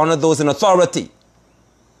 They must honor those in authority.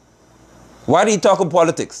 Why did he talk about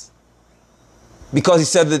politics? Because he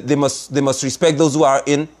said that they must respect those who are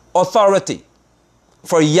in authority.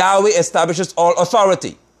 For Yahweh establishes all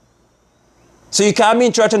authority. So you can't be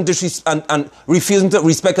in church and refusing to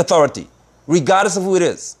respect authority, regardless of who it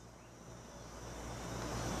is.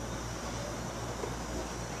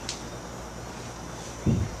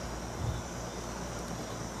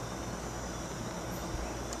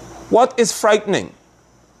 What is frightening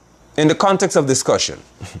in the context of discussion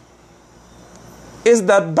is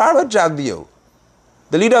that Barra Jagdeo,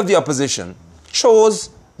 the leader of the opposition, chose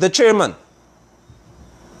the chairman.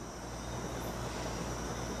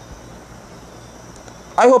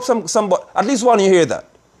 I hope somebody, at least one of you hear that.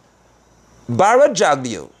 Barrett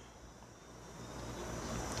Jagdeo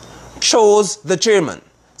chose the chairman,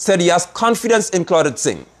 said he has confidence in Claudette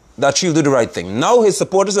Singh that she'll do the right thing. Now his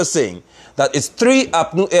supporters are saying that it's 3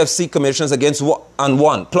 APNU AFC commissioners against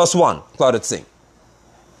one plus one Claudette Singh.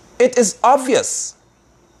 It is obvious.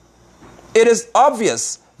 It is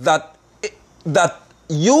obvious that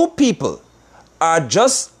you people are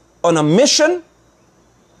just on a mission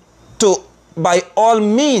to, by all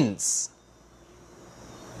means,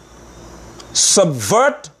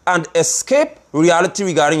 subvert and escape reality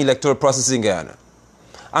regarding electoral processing in Guyana.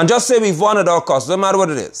 And just say we've won at all costs, no matter what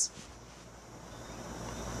it is.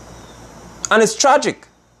 And it's tragic.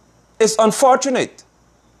 It's unfortunate.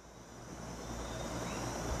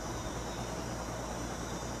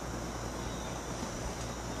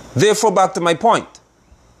 Therefore, back to my point.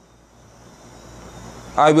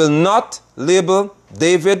 I will not label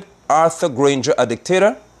David Arthur Granger a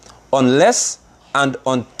dictator unless and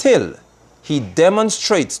until he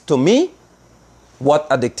demonstrates to me what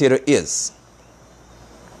a dictator is.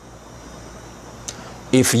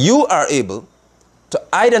 If you are able to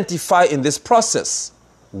identify in this process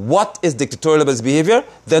what is dictatorial about his behavior,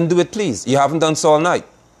 then do it, please. You haven't done so all night.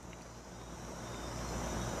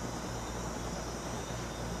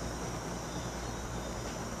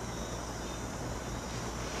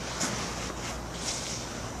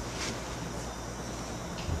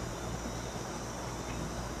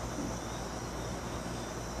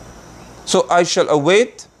 So I shall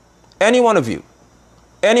await any one of you,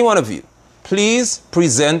 please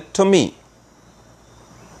present to me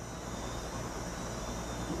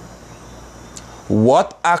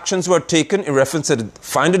what actions were taken in reference to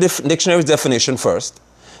find the dictionary's definition first.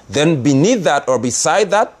 Then beneath that or beside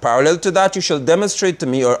that, parallel to that, you shall demonstrate to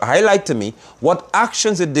me or highlight to me what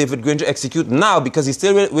actions did David Granger execute now, because he's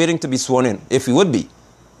still waiting to be sworn in, if he would be.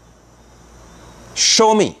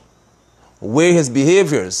 Show me where his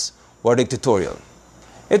behaviors were dictatorial.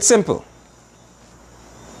 It's simple.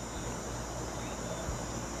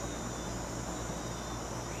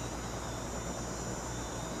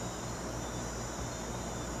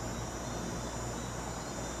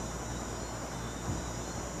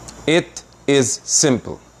 It is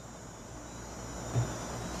simple.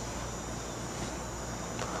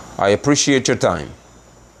 I appreciate your time.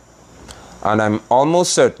 And I'm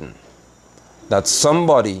almost certain that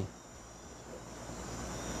somebody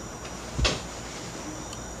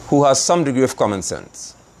who has some degree of common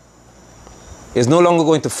sense is no longer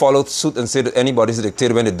going to follow suit and say that anybody's a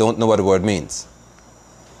dictator when they don't know what the word means.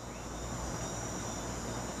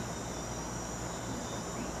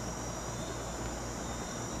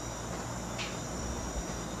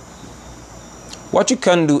 What you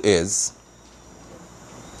can do is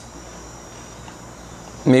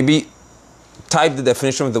maybe type the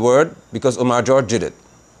definition of the word, because Omar George did it.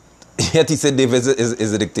 Yet he said David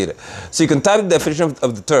is a dictator. So you can type the definition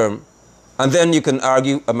of the term, and then you can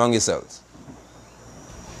argue among yourselves.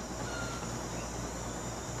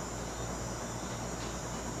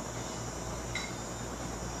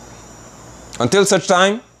 Until such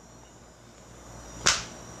time,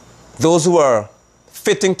 those who are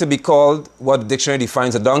fitting to be called what the dictionary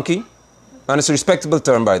defines a donkey, and it's a respectable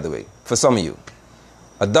term, by the way, for some of you.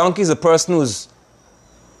 A donkey is a person who's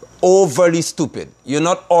overly stupid. You're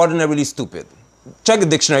not ordinarily stupid. Check the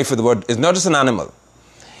dictionary for the word. It's not just an animal.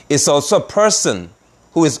 It's also a person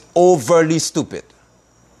who is overly stupid.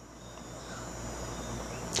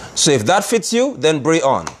 So if that fits you, then bray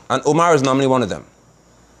on. And Omar is normally one of them.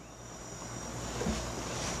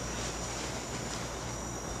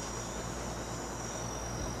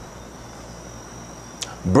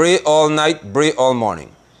 Bray all night, bray all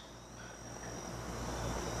morning.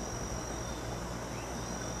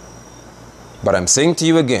 But I'm saying to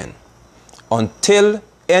you again, until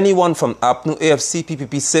anyone from APNU, AFC,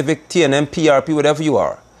 PPP, Civic, TNM, PRP, whatever you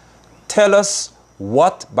are, tell us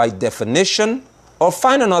what by definition, or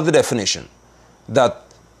find another definition that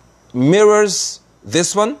mirrors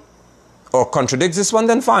this one or contradicts this one,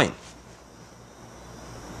 then fine.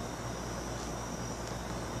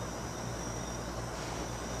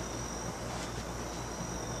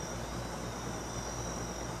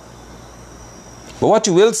 But what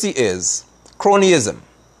you will see is cronyism.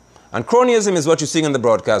 And cronyism is what you're seeing in the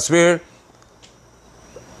broadcast where,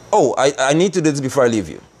 I need to do this before I leave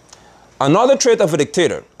you. Another trait of a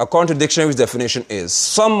dictator, according to the dictionary's definition, is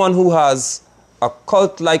someone who has a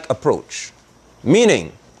cult-like approach.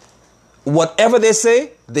 Meaning, whatever they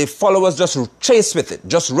say, their followers just chase with it,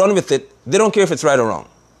 just run with it. They don't care if it's right or wrong.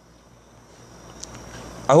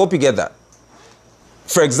 I hope you get that.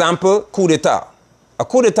 For example, coup d'etat. A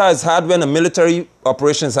coup d'etat is had when a military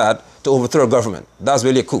operation is had to overthrow a government. That's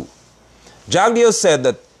really a coup. Jagdeo said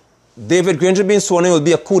that David Granger being sworn in will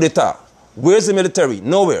be a coup d'etat. Where's the military?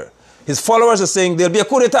 Nowhere. His followers are saying there'll be a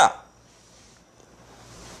coup d'etat.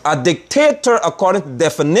 A dictator, according to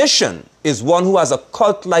definition, is one who has a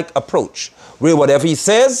cult-like approach, where whatever he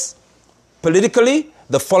says, politically,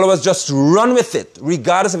 the followers just run with it,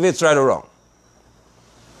 regardless if it's right or wrong.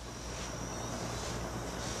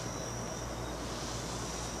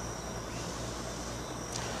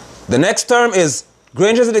 The next term is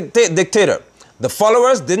Granger is a dictator. The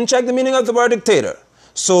followers didn't check the meaning of the word dictator.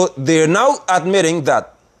 So they're now admitting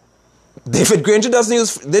that David Granger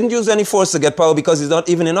didn't use any force to get power because he's not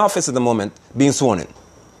even in office at the moment being sworn in.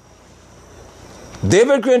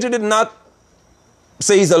 David Granger did not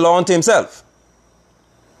say he's a law unto himself.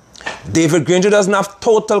 David Granger doesn't have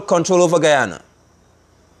total control over Guyana.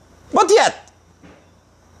 But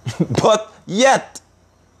yet,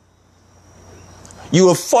 you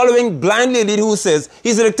are following blindly a leader who says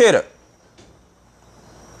he's a dictator.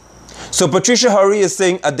 So Patricia Hurry is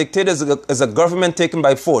saying a dictator is a government taken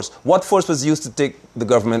by force. What force was used to take the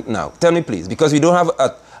government now? Tell me, please, because we don't have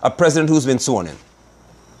a president who's been sworn in.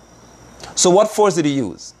 So what force did he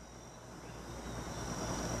use?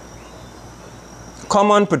 Come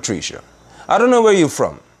on, Patricia. I don't know where you're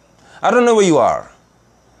from. I don't know where you are.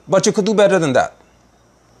 But you could do better than that.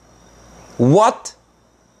 What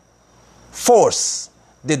force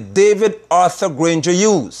did David Arthur Granger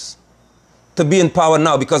use to be in power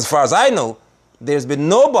now? Because as far as I know, there's been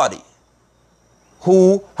nobody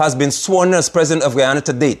who has been sworn in as president of Guyana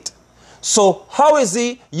to date. So how is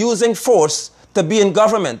he using force to be in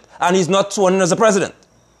government and he's not sworn in as a president?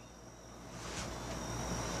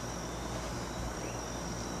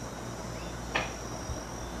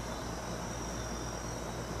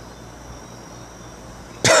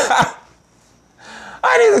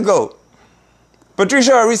 I need to go.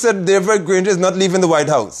 Patricia Hurry said David Granger is not leaving the White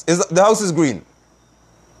House. The house is green.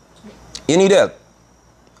 You need help.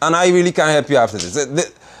 And I really can't help you after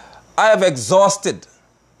this. I have exhausted,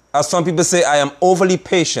 as some people say, I am overly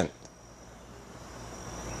patient.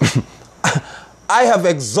 I have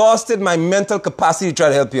exhausted my mental capacity to try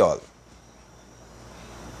to help you all.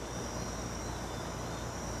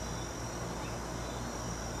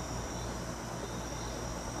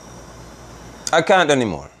 I can't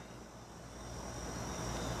anymore.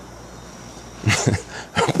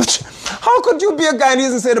 How could you be a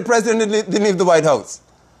Guyanese and say the president didn't leave the White House?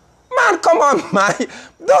 Man, come on, man.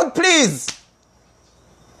 Don't, please.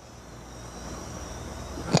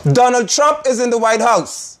 Donald Trump is in the White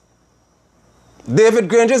House. David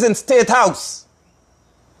Granger is in State House.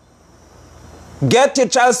 Get your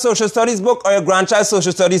child's social studies book or your grandchild's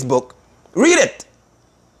social studies book. Read it.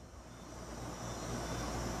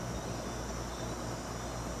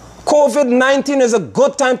 COVID-19 is a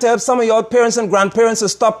good time to help some of your parents and grandparents to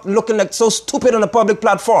stop looking like so stupid on a public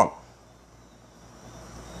platform.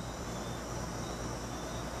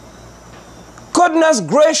 Goodness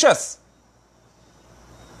gracious.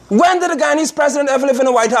 When did a Guyanese president ever live in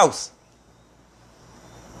a White House?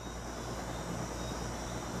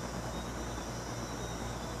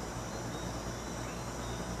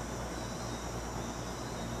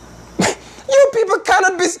 You people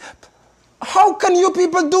cannot be... How can you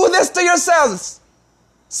people do this to yourselves?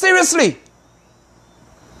 Seriously.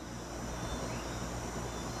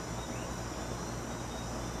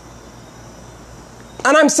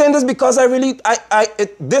 And I'm saying this because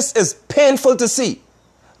this is painful to see.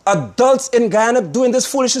 Adults in Guyana doing this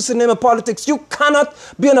foolishness in the name of politics. You cannot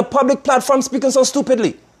be on a public platform speaking so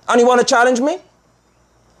stupidly. And you want to challenge me?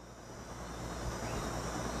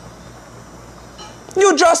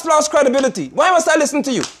 You just lost credibility. Why must I listen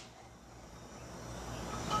to you?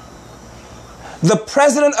 The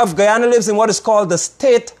president of Guyana lives in what is called the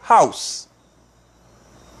State House.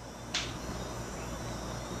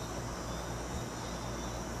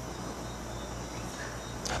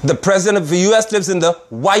 The president of the US lives in the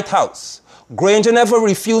White House. Granger never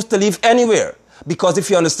refused to leave anywhere because if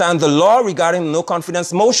you understand the law regarding the no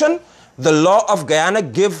confidence motion, the law of Guyana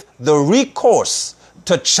gives the recourse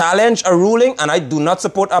to challenge a ruling, and I do not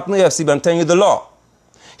support APNO FC, but I'm telling you the law.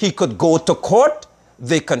 He could go to court.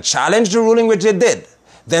 They can challenge the ruling, which they did.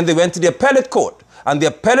 Then they went to the appellate court, and the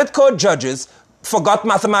appellate court judges forgot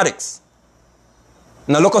mathematics.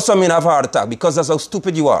 Now look at some of you have a heart attack because that's how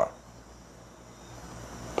stupid you are.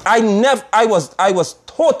 I was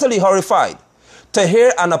totally horrified to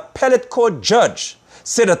hear an appellate court judge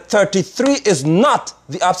say that 33 is not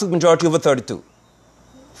the absolute majority over 32.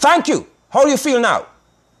 Thank you. How do you feel now?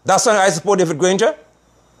 That's why I support David Granger?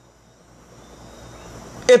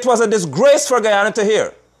 It was a disgrace for Guyana to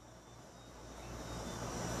hear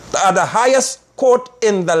that the highest court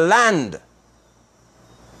in the land,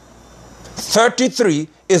 33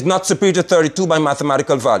 is not superior to 32 by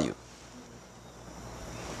mathematical value.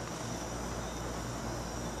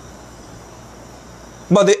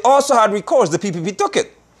 But they also had recourse, the PPP took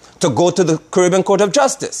it, to go to the Caribbean Court of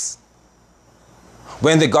Justice.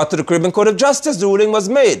 When they got to the Caribbean Court of Justice, the ruling was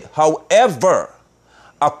made. However,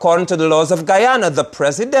 according to the laws of Guyana, the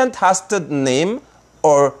president has to name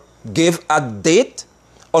or give a date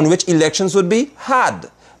on which elections would be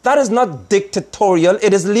had. That is not dictatorial,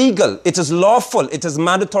 it is legal, it is lawful, it is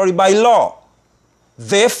mandatory by law.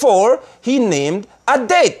 Therefore, he named a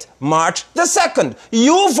date, March the 2nd.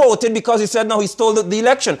 You voted because he said, no, he stole the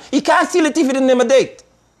election. He can't steal it if he didn't name a date.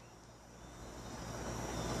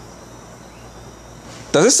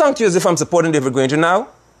 Does it sound to you as if I'm supporting David Granger now,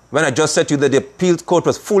 when I just said to you that the appeal court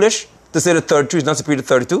was foolish to say that 33 is not superior to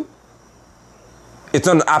 32? It's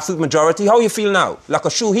not an absolute majority. How you feel now? Like a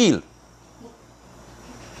shoe heel.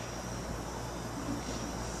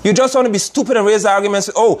 You just want to be stupid and raise arguments.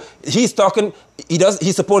 Oh, he's talking,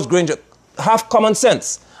 he supports Granger. Have common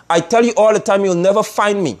sense. I tell you all the time, you'll never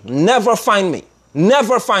find me. Never find me.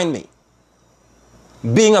 Never find me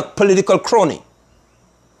being a political crony.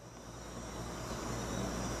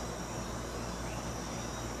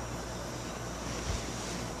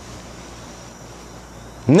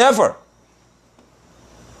 Never.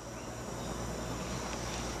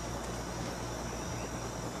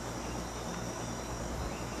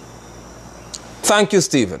 Thank you,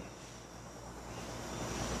 Stephen.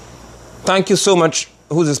 Thank you so much.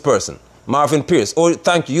 Who's this person? Marvin Pierce. Oh,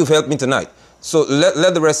 thank you. You've helped me tonight. So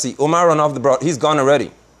let the rest see. Omar run off the broad. He's gone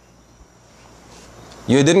already.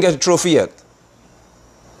 You didn't get a trophy yet.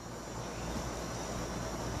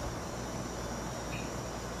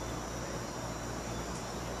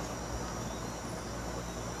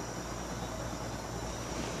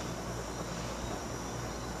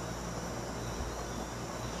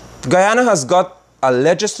 Guyana has got a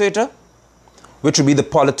legislator, which would be the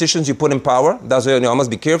politicians you put in power. That's why you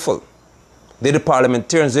must be careful. They're the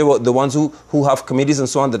parliamentarians. They're the ones who have committees and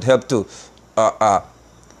so on that help to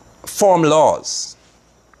form laws.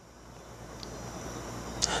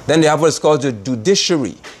 Then they have what's called the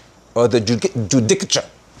judiciary or the judicature,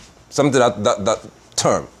 something that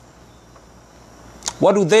term.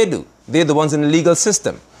 What do? They're the ones in the legal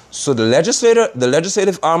system. So the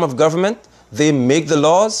legislative arm of government, they make the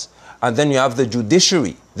laws, and then you have the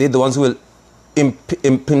judiciary. They're the ones who will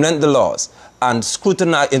implement the laws and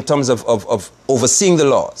scrutinize in terms of overseeing the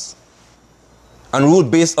laws and rule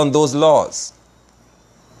based on those laws.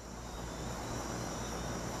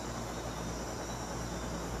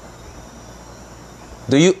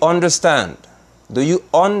 Do you understand? Do you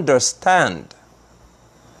understand?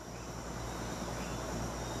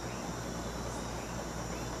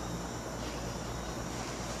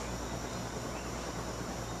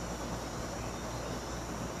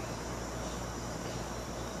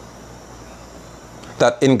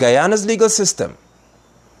 That in Guyana's legal system,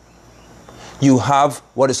 you have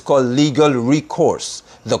what is called legal recourse.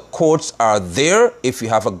 The courts are there. If you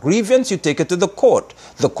have a grievance, you take it to the court.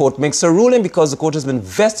 The court makes a ruling because the court has been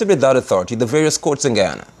vested with that authority, the various courts in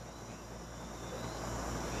Guyana.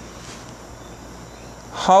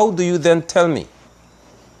 How do you then tell me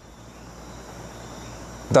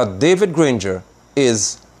that David Granger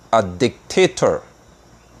is a dictator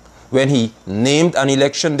when he named an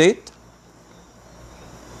election date,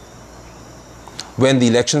 when the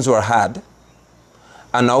elections were had,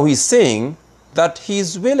 and now he's saying that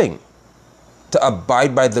he's willing to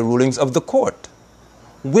abide by the rulings of the court?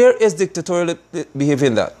 Where is dictatorial behavior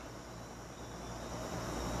in that?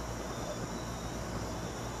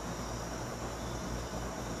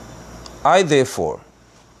 I, therefore,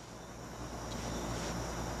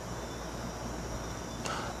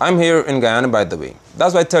 I'm here in Guyana, by the way.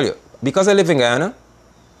 That's why I tell you, because I live in Guyana,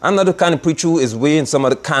 I'm not the kind of preacher who is way in some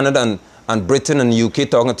other Canada and Britain and UK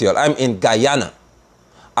talking to you all. I'm in Guyana.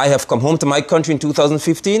 I have come home to my country in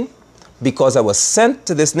 2015 because I was sent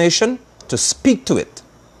to this nation to speak to it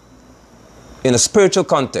in a spiritual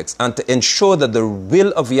context and to ensure that the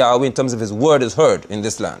will of Yahweh in terms of his word is heard in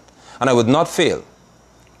this land. And I would not fail.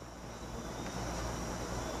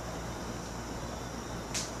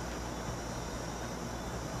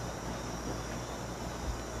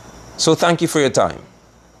 So thank you for your time.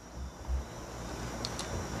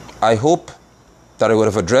 I hope that I would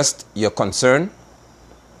have addressed your concern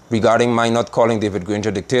regarding my not calling David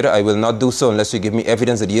Granger dictator. I will not do so unless you give me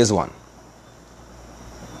evidence that he is one.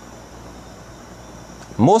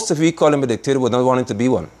 Most of you call him a dictator would not want him to be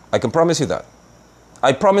one. I can promise you that.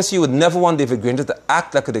 I promise you would never want David Granger to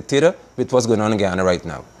act like a dictator with what's going on in Guyana right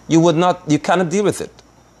now. You would not, you cannot deal with it.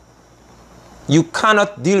 You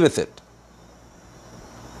cannot deal with it.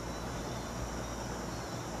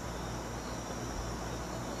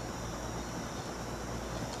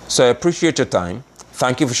 So I appreciate your time.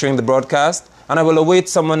 Thank you for sharing the broadcast. And I will await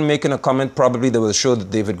someone making a comment probably that will show that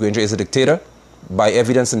David Granger is a dictator by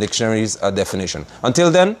evidence and dictionaries definition. Until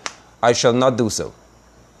then, I shall not do so.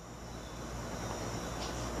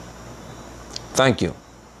 Thank you.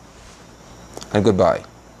 And goodbye.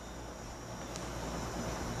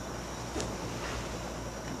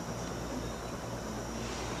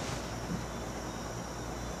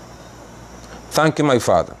 Thank you, my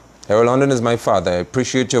father. Harold London is my father. I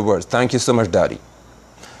appreciate your words. Thank you so much, Daddy.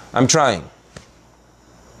 I'm trying.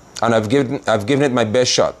 And I've given it my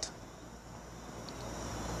best shot.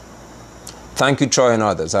 Thank you, Troy and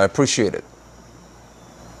others. I appreciate it.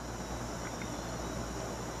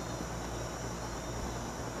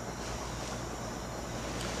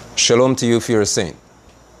 Shalom to you if you're a saint.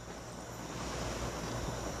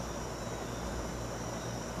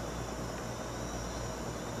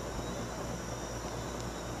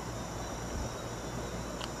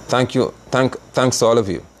 Thank you. Thanks to all of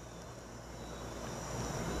you.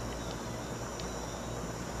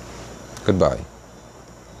 Goodbye.